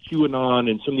follower of QAnon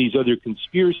and some of these other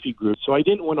conspiracy groups. So I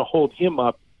didn't want to hold him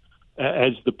up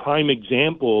as the prime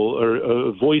example or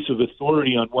a voice of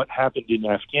authority on what happened in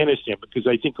Afghanistan, because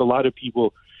I think a lot of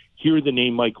people hear the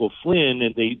name Michael Flynn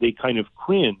and they kind of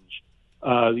cringe,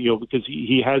 because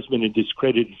he has been a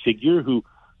discredited figure who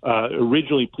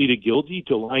originally pleaded guilty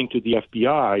to lying to the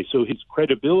FBI. So his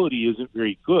credibility isn't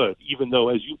very good, even though,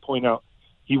 as you point out,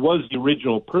 he was the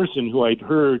original person who I'd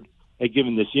heard had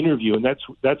given this interview, and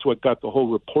that's what got the whole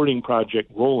reporting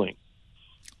project rolling.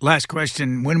 Last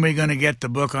question. When are we going to get the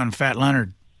book on Fat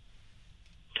Leonard?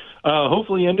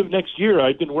 Hopefully end of next year.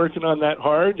 I've been working on that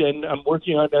hard, and I'm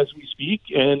working on it as we speak.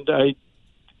 And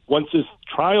once this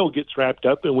trial gets wrapped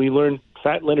up and we learn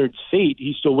Fat Leonard's fate,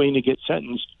 he's still waiting to get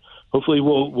sentenced. Hopefully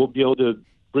we'll be able to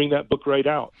bring that book right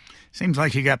out. Seems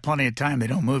like you got plenty of time. They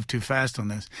don't move too fast on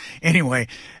this. Anyway,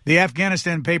 the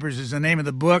Afghanistan Papers is the name of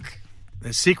the book.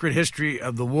 The Secret History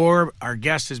of the War. Our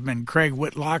guest has been Craig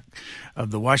Whitlock of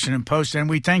the Washington Post, and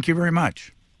we thank you very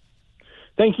much.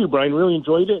 Thank you, Brian. Really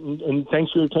enjoyed it, and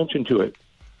thanks for your attention to it.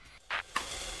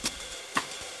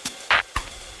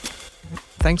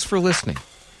 Thanks for listening.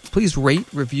 Please rate,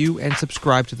 review, and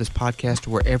subscribe to this podcast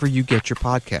wherever you get your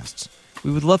podcasts. We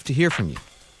would love to hear from you.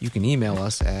 You can email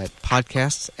us at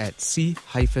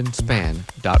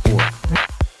podcasts@c-span.org.